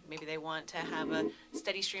 maybe they want to have a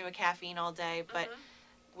steady stream of caffeine all day. But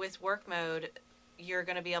with work mode, you're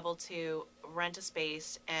going to be able to rent a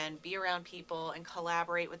space and be around people and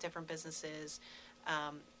collaborate with different businesses.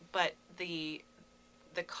 But the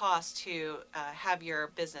cost to have your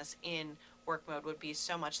business in work mode would be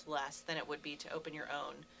so much less than it would be to open your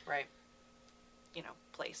own,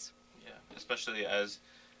 place. Yeah, especially as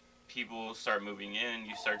people start moving in,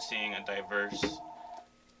 you start seeing a diverse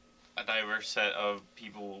set of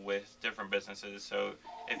people with different businesses. So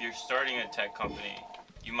if you're starting a tech company,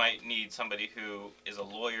 you might need somebody who is a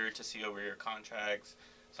lawyer to see over your contracts,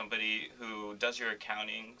 somebody who does your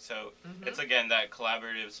accounting. So it's, again, that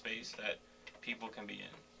collaborative space that people can be in.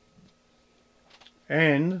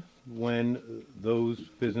 and when those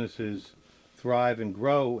businesses thrive and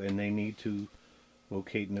grow and they need to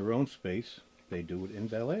locate in their own space, they do it in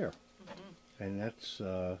Bel Air. And that's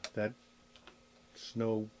that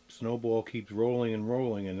snowball keeps rolling and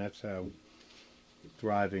rolling, and that's how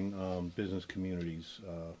thriving business communities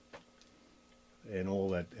and all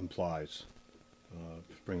that implies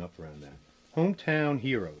spring up around that. Hometown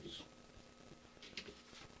Heroes.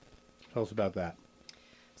 Tell us about that.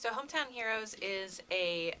 So Hometown Heroes is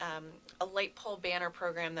a light pole banner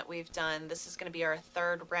program that we've done. This is going to be our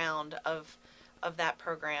third round of that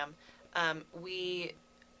program. We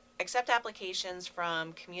accept applications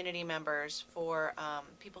from community members for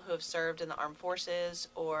people who have served in the armed forces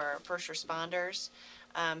or first responders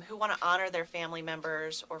who want to honor their family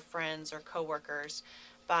members or friends or coworkers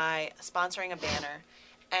by sponsoring a banner.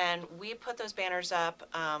 And we put those banners up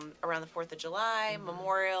around the 4th of July,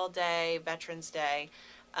 Memorial Day, Veterans Day,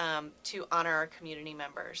 to honor our community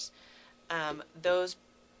members. Those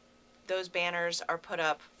banners are put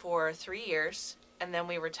up for 3 years, and then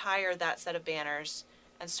we retire that set of banners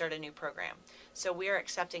and start a new program. So we are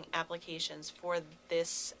accepting applications for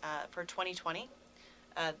this, for 2020,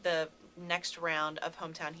 the next round of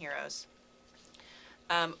Hometown Heroes.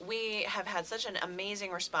 We have had such an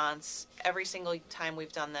amazing response every single time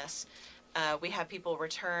we've done this. We have people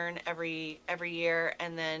return every year,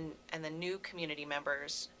 and then new community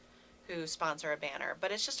members who sponsor a banner.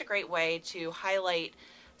 But it's just a great way to highlight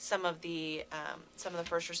some of the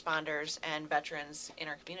first responders and veterans in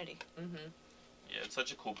our community. Yeah, it's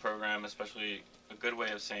such a cool program, especially a good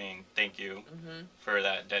way of saying thank you for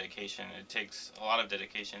that dedication. It takes a lot of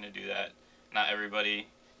dedication to do that. Not everybody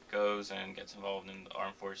goes and gets involved in the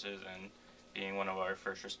armed forces and being one of our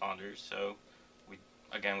first responders. So we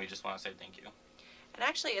just want to say thank you. And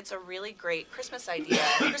actually, it's a really great Christmas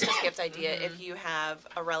gift idea if you have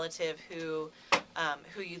a relative who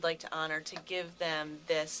you'd like to honor, to give them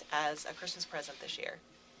this as a Christmas present this year.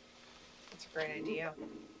 It's a great idea.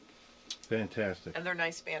 Fantastic. And they're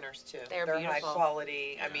nice banners, too. They're high beautiful.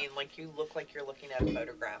 quality. I mean, like, you look like you're looking at a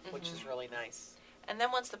photograph, which is really nice. And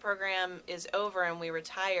then once the program is over and we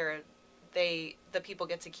retire, the people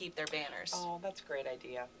get to keep their banners. Oh, that's a great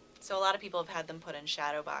idea. So a lot of people have had them put in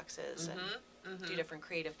shadow boxes and do different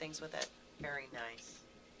creative things with it. Very nice.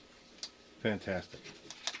 Fantastic.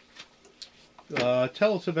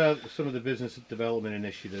 Tell us about some of the business development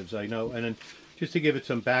initiatives. I know, and then just to give it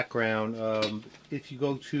some background, if you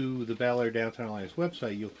go to the Bel Air Downtown Alliance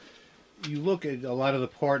website, you look at a lot of the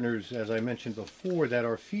partners, as I mentioned before, that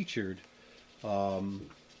are featured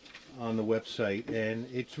on the website, and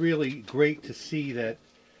it's really great to see that,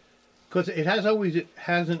 because it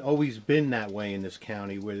hasn't always been that way in this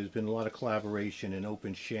county, where there's been a lot of collaboration and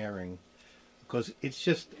open sharing, because it's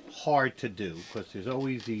just hard to do, because there's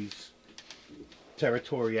always these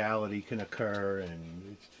territoriality can occur,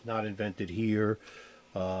 and it's not invented here,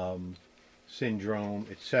 syndrome,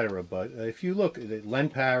 etc. But if you look, Len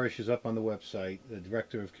Parrish is up on the website, the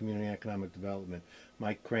Director of Community and Economic Development,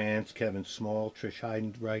 Mike Krantz, Kevin Small, Trish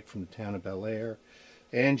Heidenreich from the town of Bel Air,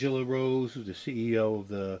 Angela Rose, who's the CEO of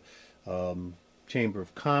the Chamber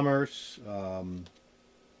of Commerce,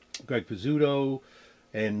 Greg Pizzuto,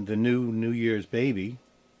 and the New Year's baby.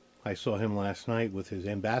 I saw him last night with his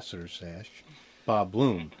ambassador sash, Bob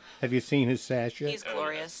Bloom. Have you seen his sash yet? He's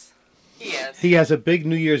glorious. He is. He has a big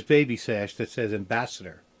New Year's baby sash that says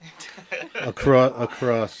ambassador across.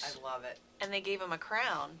 I love it. And they gave him a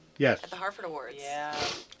crown Yes. at the Harford Awards. Yeah.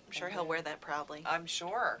 I'm sure he'll wear that proudly. I'm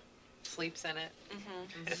sure. Sleeps in it.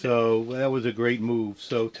 Mm-hmm. So that was a great move.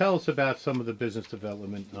 So tell us about some of the business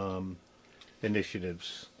development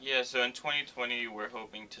initiatives. Yeah, so in 2020, we're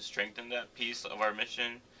hoping to strengthen that piece of our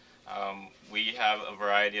mission. We have a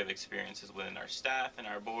variety of experiences within our staff and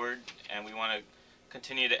our board, and we want to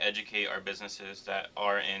continue to educate our businesses that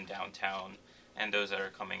are in downtown and those that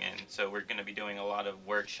are coming in. So we're going to be doing a lot of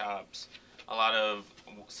workshops, a lot of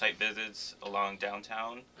site visits along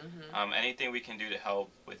downtown. Anything we can do to help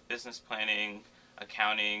with business planning,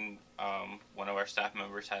 accounting. One of our staff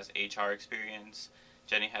members has HR experience.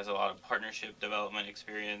 Jenny has a lot of partnership development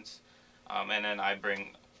experience. And then I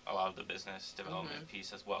bring a lot of the business development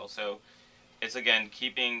piece as well. So it's, again,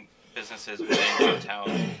 keeping businesses within downtown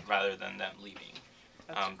rather than them leaving.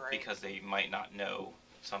 That's great. Because they might not know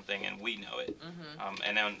something and we know it.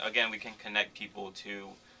 And then, again, we can connect people to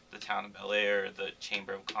the town of Bel Air, the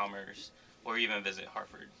Chamber of Commerce, or even visit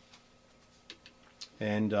Harford.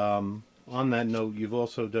 And on that note, you've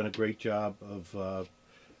also done a great job of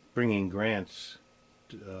bringing grants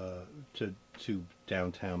to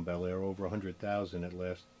downtown Bel Air, over 100,000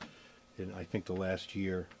 in I think the last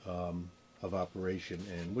year of operation,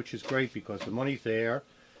 and which is great because the money's there.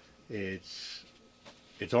 It's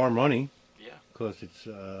our money. Yeah. Because it's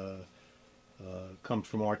comes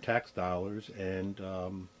from our tax dollars, and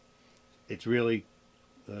it's really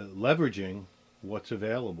leveraging what's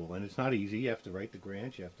available. And it's not easy. You have to write the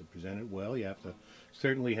grants. You have to present it well. You have to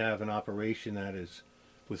certainly have an operation that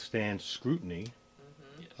withstands scrutiny,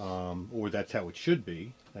 or that's how it should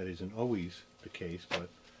be. That isn't always the case, but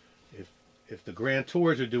if the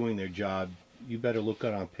grantors are doing their job, you better look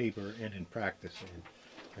good on paper and in practice. And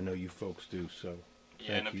I know you folks do. So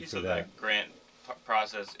yeah, and a piece of that grant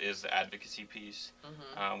process is the advocacy piece,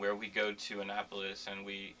 where we go to Annapolis and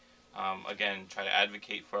we, again, try to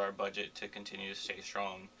advocate for our budget to continue to stay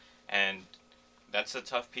strong. And that's a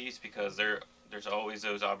tough piece because there's always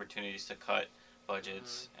those opportunities to cut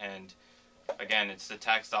budgets. And again, it's the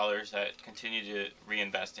tax dollars that continue to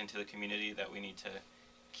reinvest into the community that we need to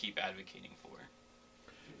keep advocating for.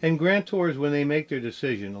 And grantors, when they make their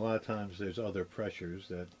decision, a lot of times there's other pressures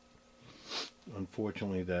that,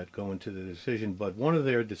 unfortunately, that go into the decision. But one of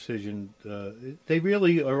their decisions, they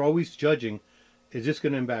really are always judging, is this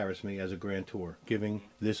going to embarrass me as a grantor, giving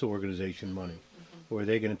this organization money? Or are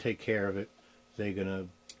they going to take care of it? Is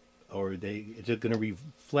it going to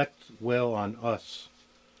reflect well on us,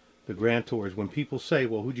 the grantors, when people say,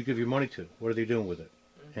 well, who'd you give your money to? What are they doing with it?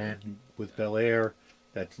 And with Bel Air,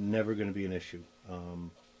 that's never going to be an issue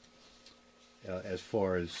as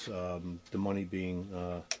far as the money being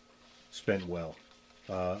spent well.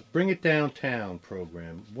 Bring It Downtown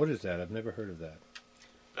program. What is that? I've never heard of that.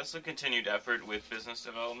 That's a continued effort with business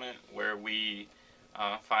development where we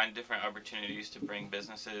find different opportunities to bring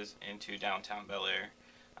businesses into downtown Bel Air.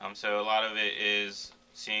 So a lot of it is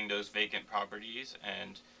seeing those vacant properties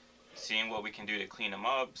and seeing what we can do to clean them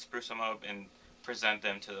up, spruce them up, and present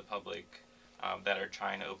them to the public that are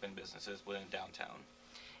trying to open businesses within downtown.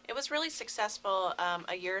 It was really successful.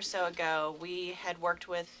 A year or so ago, we had worked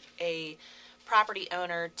with a property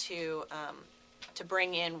owner to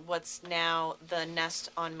bring in what's now the Nest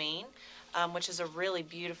on Main, which is a really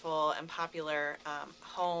beautiful and popular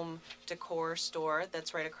home decor store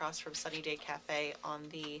that's right across from Sunny Day Cafe on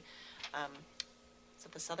the is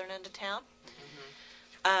it the southern end of town?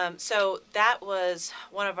 So that was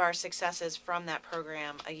one of our successes from that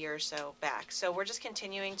program a year or so back. So we're just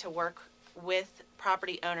continuing to work with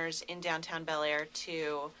property owners in downtown Bel Air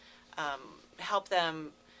to help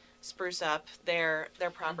them spruce up their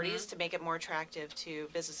properties to make it more attractive to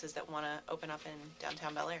businesses that want to open up in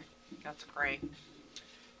downtown Bel Air. That's great.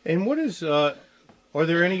 And what is, Are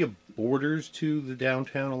there any borders to the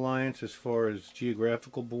Downtown Alliance as far as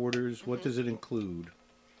geographical borders? What does it include?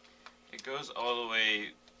 It goes all the way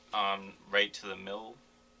right to the mill,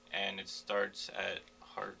 and it starts at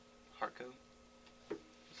Harco.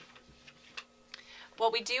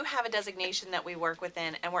 Well, we do have a designation that we work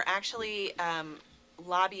within, and we're actually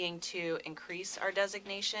lobbying to increase our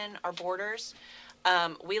designation, our borders.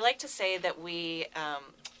 We like to say that we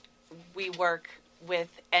work with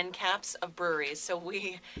end caps of breweries, so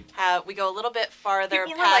we go a little bit farther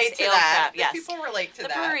People past relate to ale that. craft. Yes, People relate to the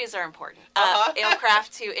that. breweries are important. Uh-huh. Ale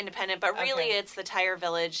craft to independent, but really Okay. it's the Tire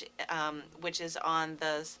Village, which is on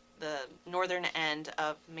the northern end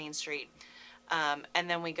of Main Street. And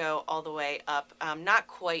then we go all the way up, not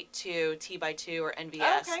quite to T/2 or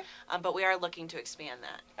NVS, Okay. but we are looking to expand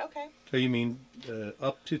that. Okay. So you mean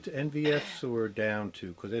up to NVS or down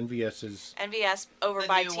to? Because NVS is... NVS over The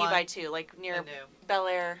by new one. T/2, like near The new. Bel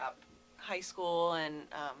Air Up. High School and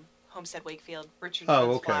Homestead Wakefield. Richardson's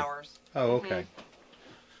okay. Flowers. Oh, okay.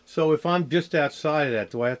 So if I'm just outside of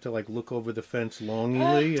that, do I have to like look over the fence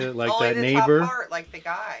longingly, like Only that the neighbor? top part, like the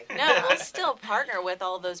guy. No, we'll still partner with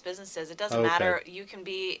all those businesses. It doesn't Okay. matter. You can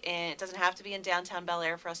be in. It doesn't have to be in downtown Bel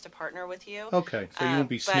Air for us to partner with you. Okay, so you won't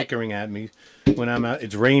be But- snickering at me when I'm out.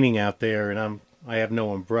 It's raining out there, and I have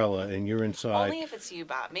no umbrella, and you're inside. Only if it's you,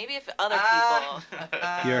 Bob. Maybe if other Ah.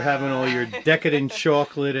 people. You're having all your decadent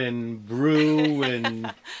chocolate and brew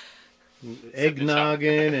and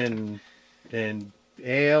eggnogging and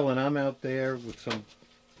ale, and I'm out there with some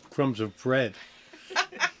crumbs of bread.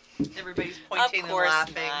 Everybody's Of pointing and course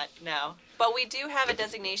laughing. not. No, but we do have a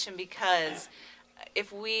designation because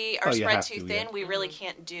if we are Oh, you spread have too to, thin, yeah. we really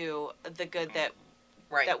can't do the good that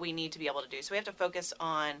Right. that we need to be able to do. So we have to focus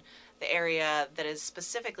on the area that is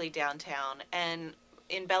specifically downtown. And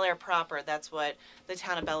in Bel Air proper, that's what the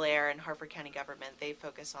town of Bel Air and Harford County government, they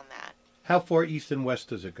focus on that. How far east and west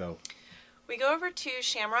does it go? We go over to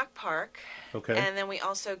Shamrock Park, Okay. and then we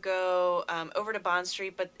also go over to Bond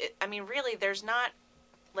Street. But, really, there's not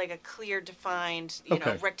like a clear defined,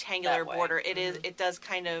 Okay. rectangular That way. border. It does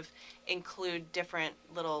kind of include different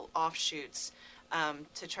little offshoots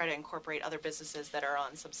to try to incorporate other businesses that are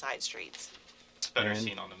on some side streets. It's better And-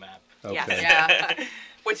 seen on the map. Okay. Yes. Yeah.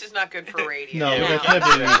 Which is not good for radio. No, Yeah. that's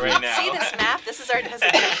never easy. Right now. See this map? This is our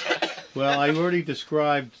designation. Well, I already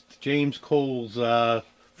described James Cole's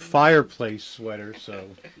fireplace sweater,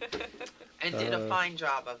 so. And did a fine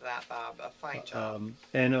job of that, Bob. A fine job.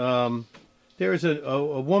 There's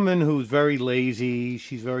a woman who's very lazy.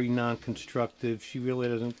 She's very non-constructive. She really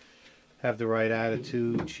doesn't have the right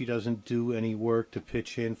attitude. She doesn't do any work to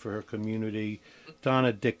pitch in for her community.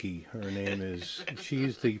 Donna Dickey, her name is.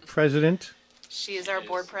 She's the president, She is our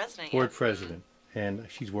board president. board president. And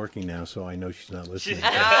she's working now, so I know she's not listening.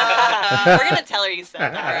 We're going to tell her you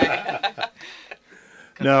said that. Right.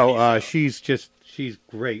 No, she's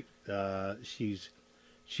great. She's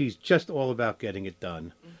just all about getting it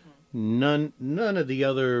done. None of the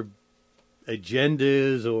other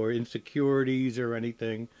agendas or insecurities or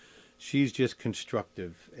anything. She's just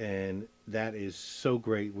constructive, and that is so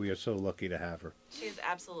great. We are so lucky to have her. She is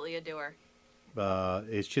absolutely a doer.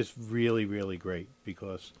 It's just really, really great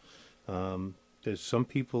because there's some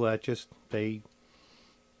people that just they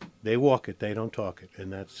walk it, they don't talk it,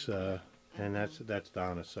 and that's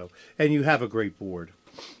Donna. So, and you have a great board.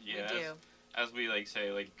 Yeah, We do. as we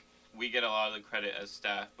say, we get a lot of the credit as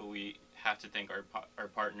staff, but we have to thank our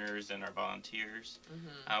partners and our volunteers.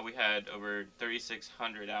 We had over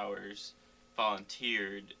 3,600 hours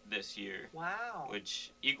volunteered this year, Wow.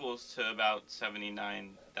 which equals to about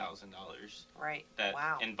 $79,000 Right. that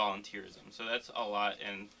Wow. in volunteerism. So that's a lot,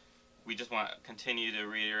 and we just want to continue to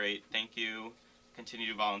reiterate thank you, continue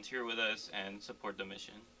to volunteer with us, and support the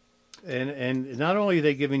mission. And not only are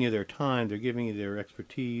they giving you their time, they're giving you their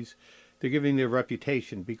expertise, they're giving their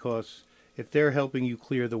reputation, because if they're helping you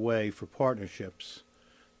clear the way for partnerships,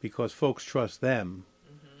 because folks trust them,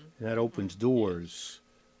 and that opens doors,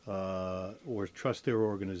 or trust their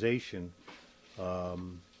organization,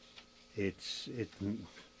 it's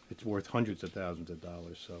worth hundreds of thousands of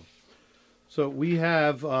dollars. So we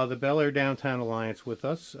have the Bel Air Downtown Alliance with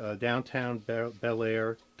us,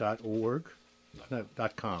 downtownbelair.org,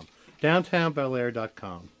 .com,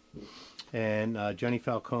 downtownbelair.com, and Jenny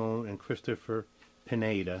Falcone and Christopher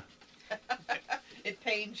Pineda, It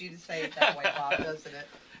pains you to say it that way, Bob, doesn't it?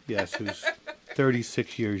 yes, who's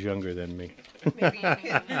 36 years younger than me.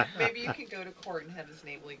 Maybe you can go to court and have his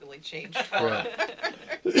name legally changed for him.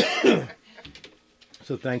 Right.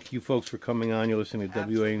 So thank you folks for coming on. You're listening to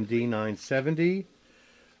WAMD 970,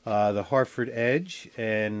 the Harford Edge,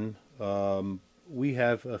 and we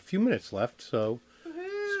have a few minutes left, so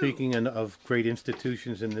Speaking of great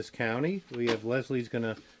institutions in this county, we have Leslie's going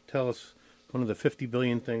to tell us one of the 50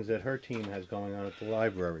 billion things that her team has going on at the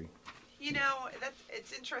library. You know,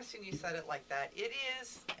 it's interesting you said it like that. It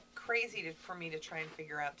is crazy for me to try and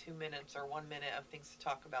figure out 2 minutes or 1 minute of things to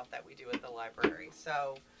talk about that we do at the library.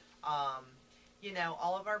 So, you know,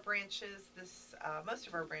 all of our branches, most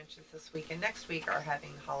of our branches this week and next week are having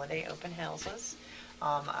holiday open houses.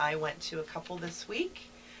 I went to a couple this week,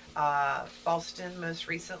 Falcone most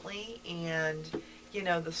recently, and, you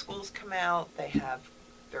know, the schools come out, they have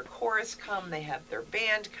their chorus come, they have their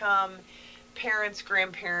band come, parents,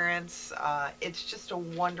 grandparents. It's just a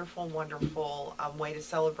wonderful, wonderful way to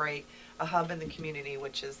celebrate a hub in the community,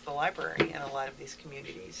 which is the library in a lot of these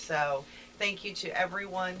communities. So thank you to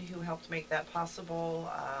everyone who helped make that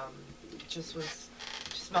possible. It just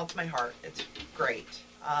melts my heart. It's great.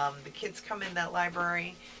 The kids come in that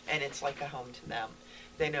library, and it's like a home to them.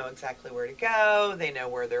 They know exactly where to go. They know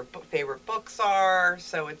where their favorite books are.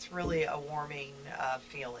 So it's really a warming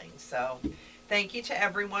feeling. So thank you to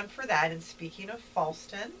everyone for that. And speaking of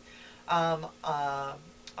Falcone,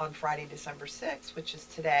 on Friday, December 6th, which is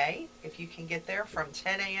today, if you can get there from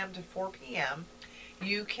 10 a.m. to 4 p.m.,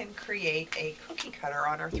 you can create a cookie cutter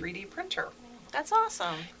on our 3D printer. That's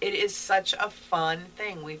awesome. It is such a fun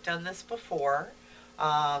thing. We've done this before.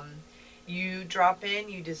 You drop in,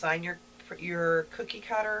 you design your cookie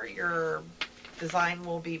cutter, your design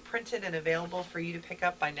will be printed and available for you to pick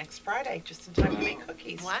up by next Friday, just in time to make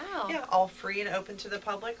cookies. Wow. Yeah, all free and open to the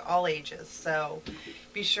public, all ages. So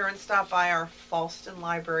be sure and stop by our Falcone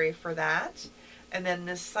Library for that. And then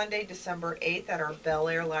this Sunday, December 8th, at our Bel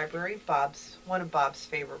Air Library, one of Bob's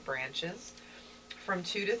favorite branches, from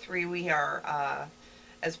 2 to 3, we are,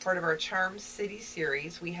 as part of our Charm City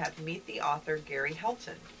series, we have Meet the Author, Gary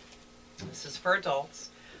Helton. This is for adults.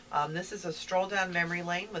 This is a stroll down memory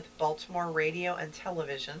lane with Baltimore radio and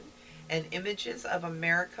television and Images of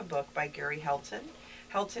America book by Gary Helton.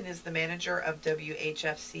 Helton is the manager of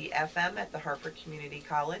WHFC FM at the Harford Community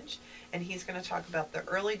College, and he's going to talk about the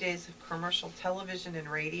early days of commercial television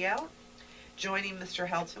and radio. Joining Mr.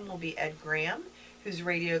 Helton will be Ed Graham, whose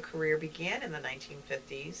radio career began in the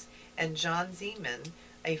 1950s, and John Zeman,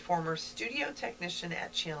 a former studio technician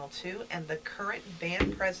at Channel 2 and the current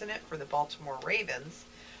band president for the Baltimore Ravens.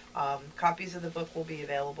 Copies of the book will be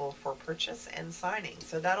available for purchase and signing.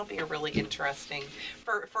 So that'll be a really interesting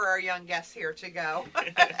for our young guests here to go.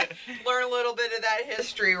 Learn a little bit of that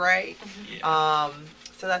history, right? Yeah.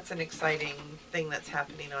 So that's an exciting thing that's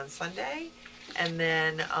happening on Sunday. And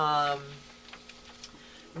then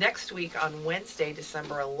next week on Wednesday,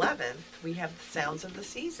 December 11th, we have the Sounds of the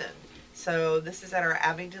Season. So this is at our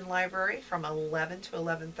Abingdon Library from 11 to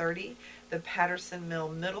 11:30. The Patterson Mill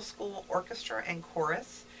Middle School Orchestra and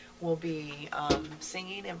Chorus will be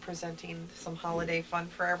singing and presenting some holiday fun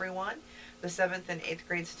for everyone. The 7th and 8th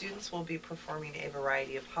grade students will be performing a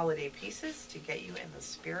variety of holiday pieces to get you in the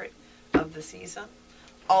spirit of the season.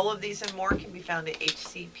 All of these and more can be found at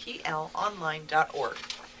hcplonline.org.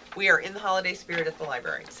 We are in the holiday spirit at the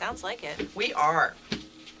library. Sounds like it. We are.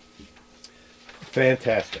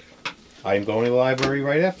 Fantastic. I am going to the library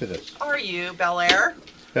right after this. Are you, Bel Air?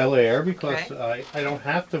 Bel Air, because I don't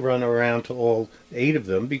have to run around to all 8 of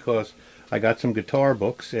them, because I got some guitar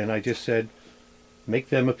books and I just said, make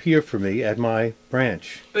them appear for me at my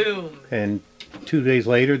branch. Boom. And 2 days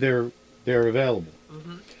later, they're available.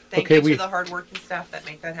 Mm-hmm. Thank you to the hardworking staff that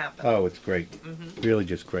make that happen. Oh, it's great. Mm-hmm. Really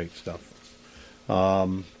just great stuff.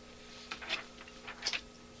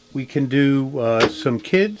 We can do some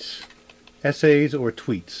kids, essays, or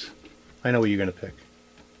tweets. I know what you're going to pick.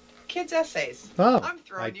 Kids' essays. Oh. I'm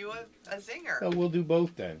throwing you a zinger. Oh, we'll do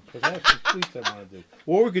both then, because I have some tweets I want to do.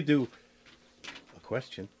 Or we could do a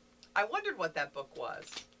question. I wondered what that book was.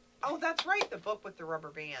 Oh, that's right, the book with the rubber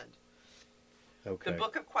band. Okay. The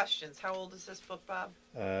Book of Questions. How old is this book, Bob?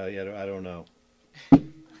 Yeah, I don't know.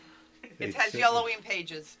 It has yellowing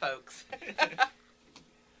pages, folks.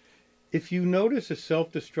 If you notice a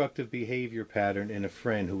self-destructive behavior pattern in a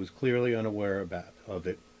friend who is clearly unaware of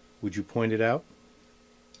it, would you point it out?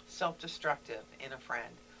 Self-destructive in a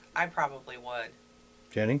friend. I probably would.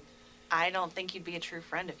 Jenny? I don't think you'd be a true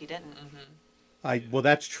friend if you didn't. Mm-hmm. Well,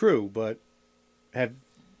 that's true, but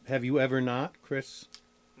have you ever not, Chris?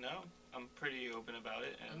 No, I'm pretty open about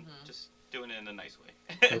it and just doing it in a nice way.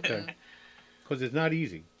 Okay. Because it's not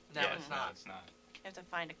easy. No, Yeah, it's not. It's not. You have to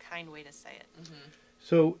find a kind way to say it. Mm-hmm.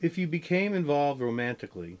 So if you became involved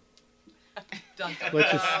romantically, Dun, dun,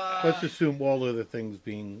 let's assume all other things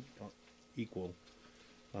being equal,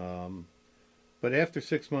 but after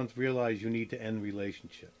 6 months realize you need to end the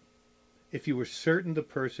relationship. If you were certain the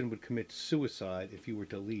person would commit suicide if you were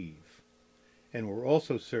to leave, and were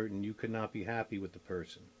also certain you could not be happy with the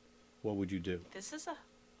person, what would you do? This is a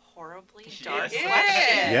horribly It dark is.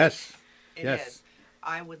 question. Yes. It Yes. is.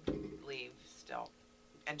 I would leave still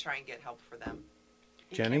and try and get help for them.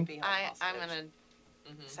 You Jenny? can't be held I'm hostage. gonna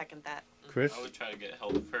Mhm. second that. Chris? I would try to get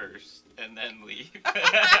help first and then leave.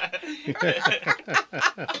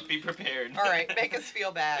 Be prepared. All right, make us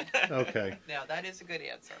feel bad. Okay. No, that is a good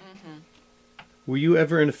answer. Mm-hmm. Were you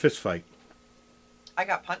ever in a fist fight? I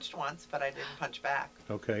got punched once, but I didn't punch back.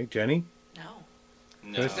 Okay. Jenny? No.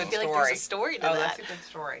 No. Chris? I Good feel like story. there's a story to Oh, that. that's a good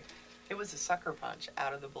story. It was a sucker punch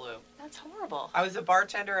out of the blue. That's horrible. I was a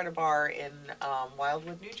bartender at a bar in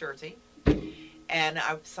Wildwood, New Jersey, and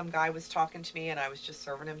some guy was talking to me, and I was just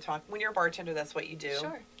serving him talk. When you're a bartender, that's what you do.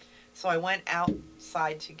 Sure. So I went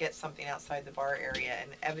outside to get something outside the bar area, and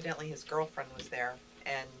evidently his girlfriend was there.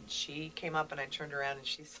 And she came up, and I turned around, and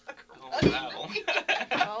she sucker punched wow. me.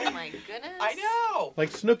 Oh my goodness. I know. Like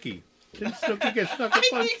Snooki. Didn't Snooki get snuck a I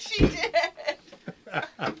punch? think she did.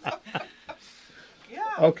 Yeah.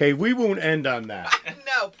 Okay, we won't end on that.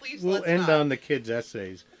 No, please. We'll let's end not. on the kids'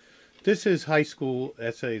 essays. This is high school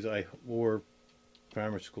essays, or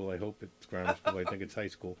grammar school. I hope it's grammar school. I think it's high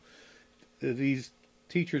school. These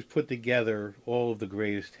teachers put together all of the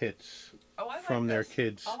greatest hits Oh, I like from their this.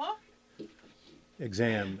 kids' Uh-huh.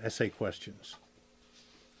 exam essay questions.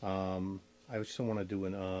 I just want to do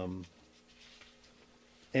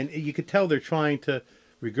and you could tell they're trying to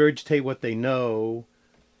regurgitate what they know,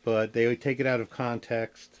 but they take it out of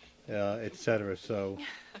context, etc. So,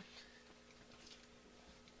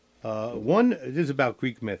 this is about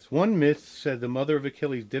Greek myths. One myth said the mother of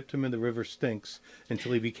Achilles dipped him in the river Styx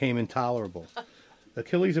until he became intolerable.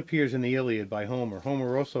 Achilles appears in the Iliad by Homer.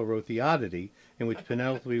 Homer also wrote the Odyssey, in which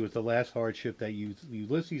Penelope was the last hardship that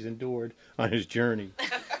Ulysses endured on his journey.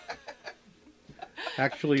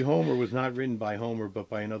 Actually, Homer was not written by Homer, but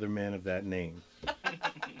by another man of that name.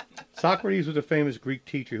 Socrates was a famous Greek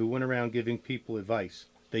teacher who went around giving people advice.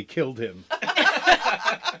 They killed him.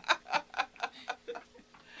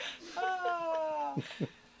 Oh,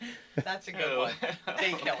 that's a good one.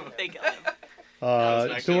 They killed him. They killed him. That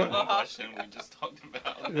was actually dur- one question we just talked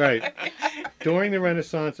about. right. During the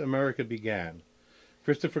Renaissance, America began.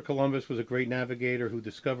 Christopher Columbus was a great navigator who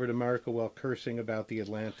discovered America while cursing about the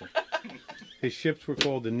Atlantic. His ships were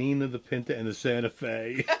called the Nina, the Pinta, and the Santa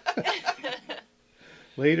Fe.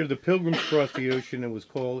 Later, the Pilgrims crossed the ocean and was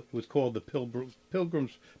called the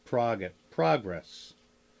Pilgrims' Progress.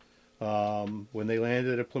 When they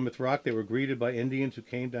landed at Plymouth Rock, they were greeted by Indians who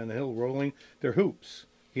came down the hill rolling their hoops.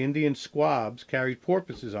 The Indian squabs carried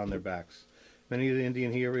porpoises on their backs. Many of the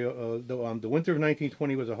Indian the winter of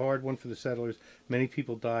 1920 was a hard one for the settlers. Many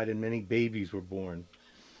people died and many babies were born.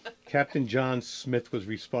 Captain John Smith was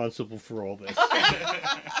responsible for all this.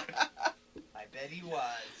 I bet he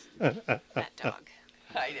was. That dog.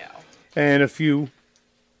 I know. And a few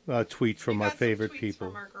tweets from You my got some favorite tweets people.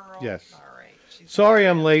 From our girl? Yes. All right. She's Sorry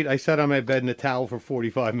I'm late. I sat on my bed in a towel for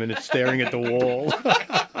 45 minutes staring at the wall.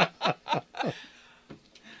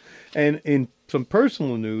 And in some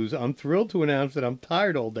personal news, I'm thrilled to announce that I'm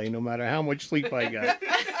tired all day, no matter how much sleep I get.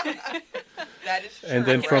 That is true. And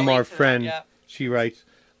then from relate our to that, friend, yeah. she writes,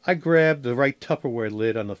 I grabbed the right Tupperware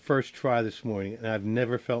lid on the first try this morning, and I've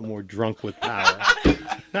never felt more drunk with power.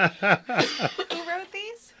 Who wrote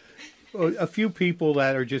these? A few people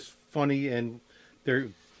that are just funny, and they're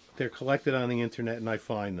collected on the internet, and I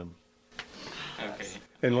find them. Okay.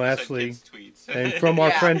 And Those are lastly, kids' tweets. and from our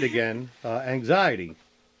Yeah. friend again, anxiety.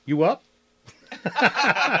 You up?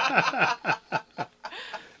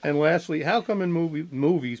 And lastly, how come in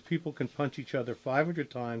movies people can punch each other 500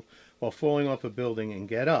 times while falling off a building and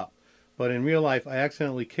get up? But in real life, I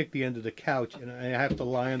accidentally kick the end of the couch and I have to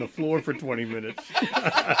lie on the floor for 20 minutes.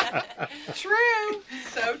 True.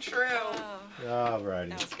 So true. Oh, Alrighty.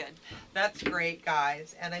 that was good. That's great,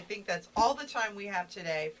 guys. And I think that's all the time we have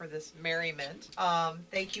today for this merriment.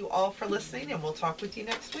 Thank you all for listening, and we'll talk with you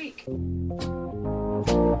next week.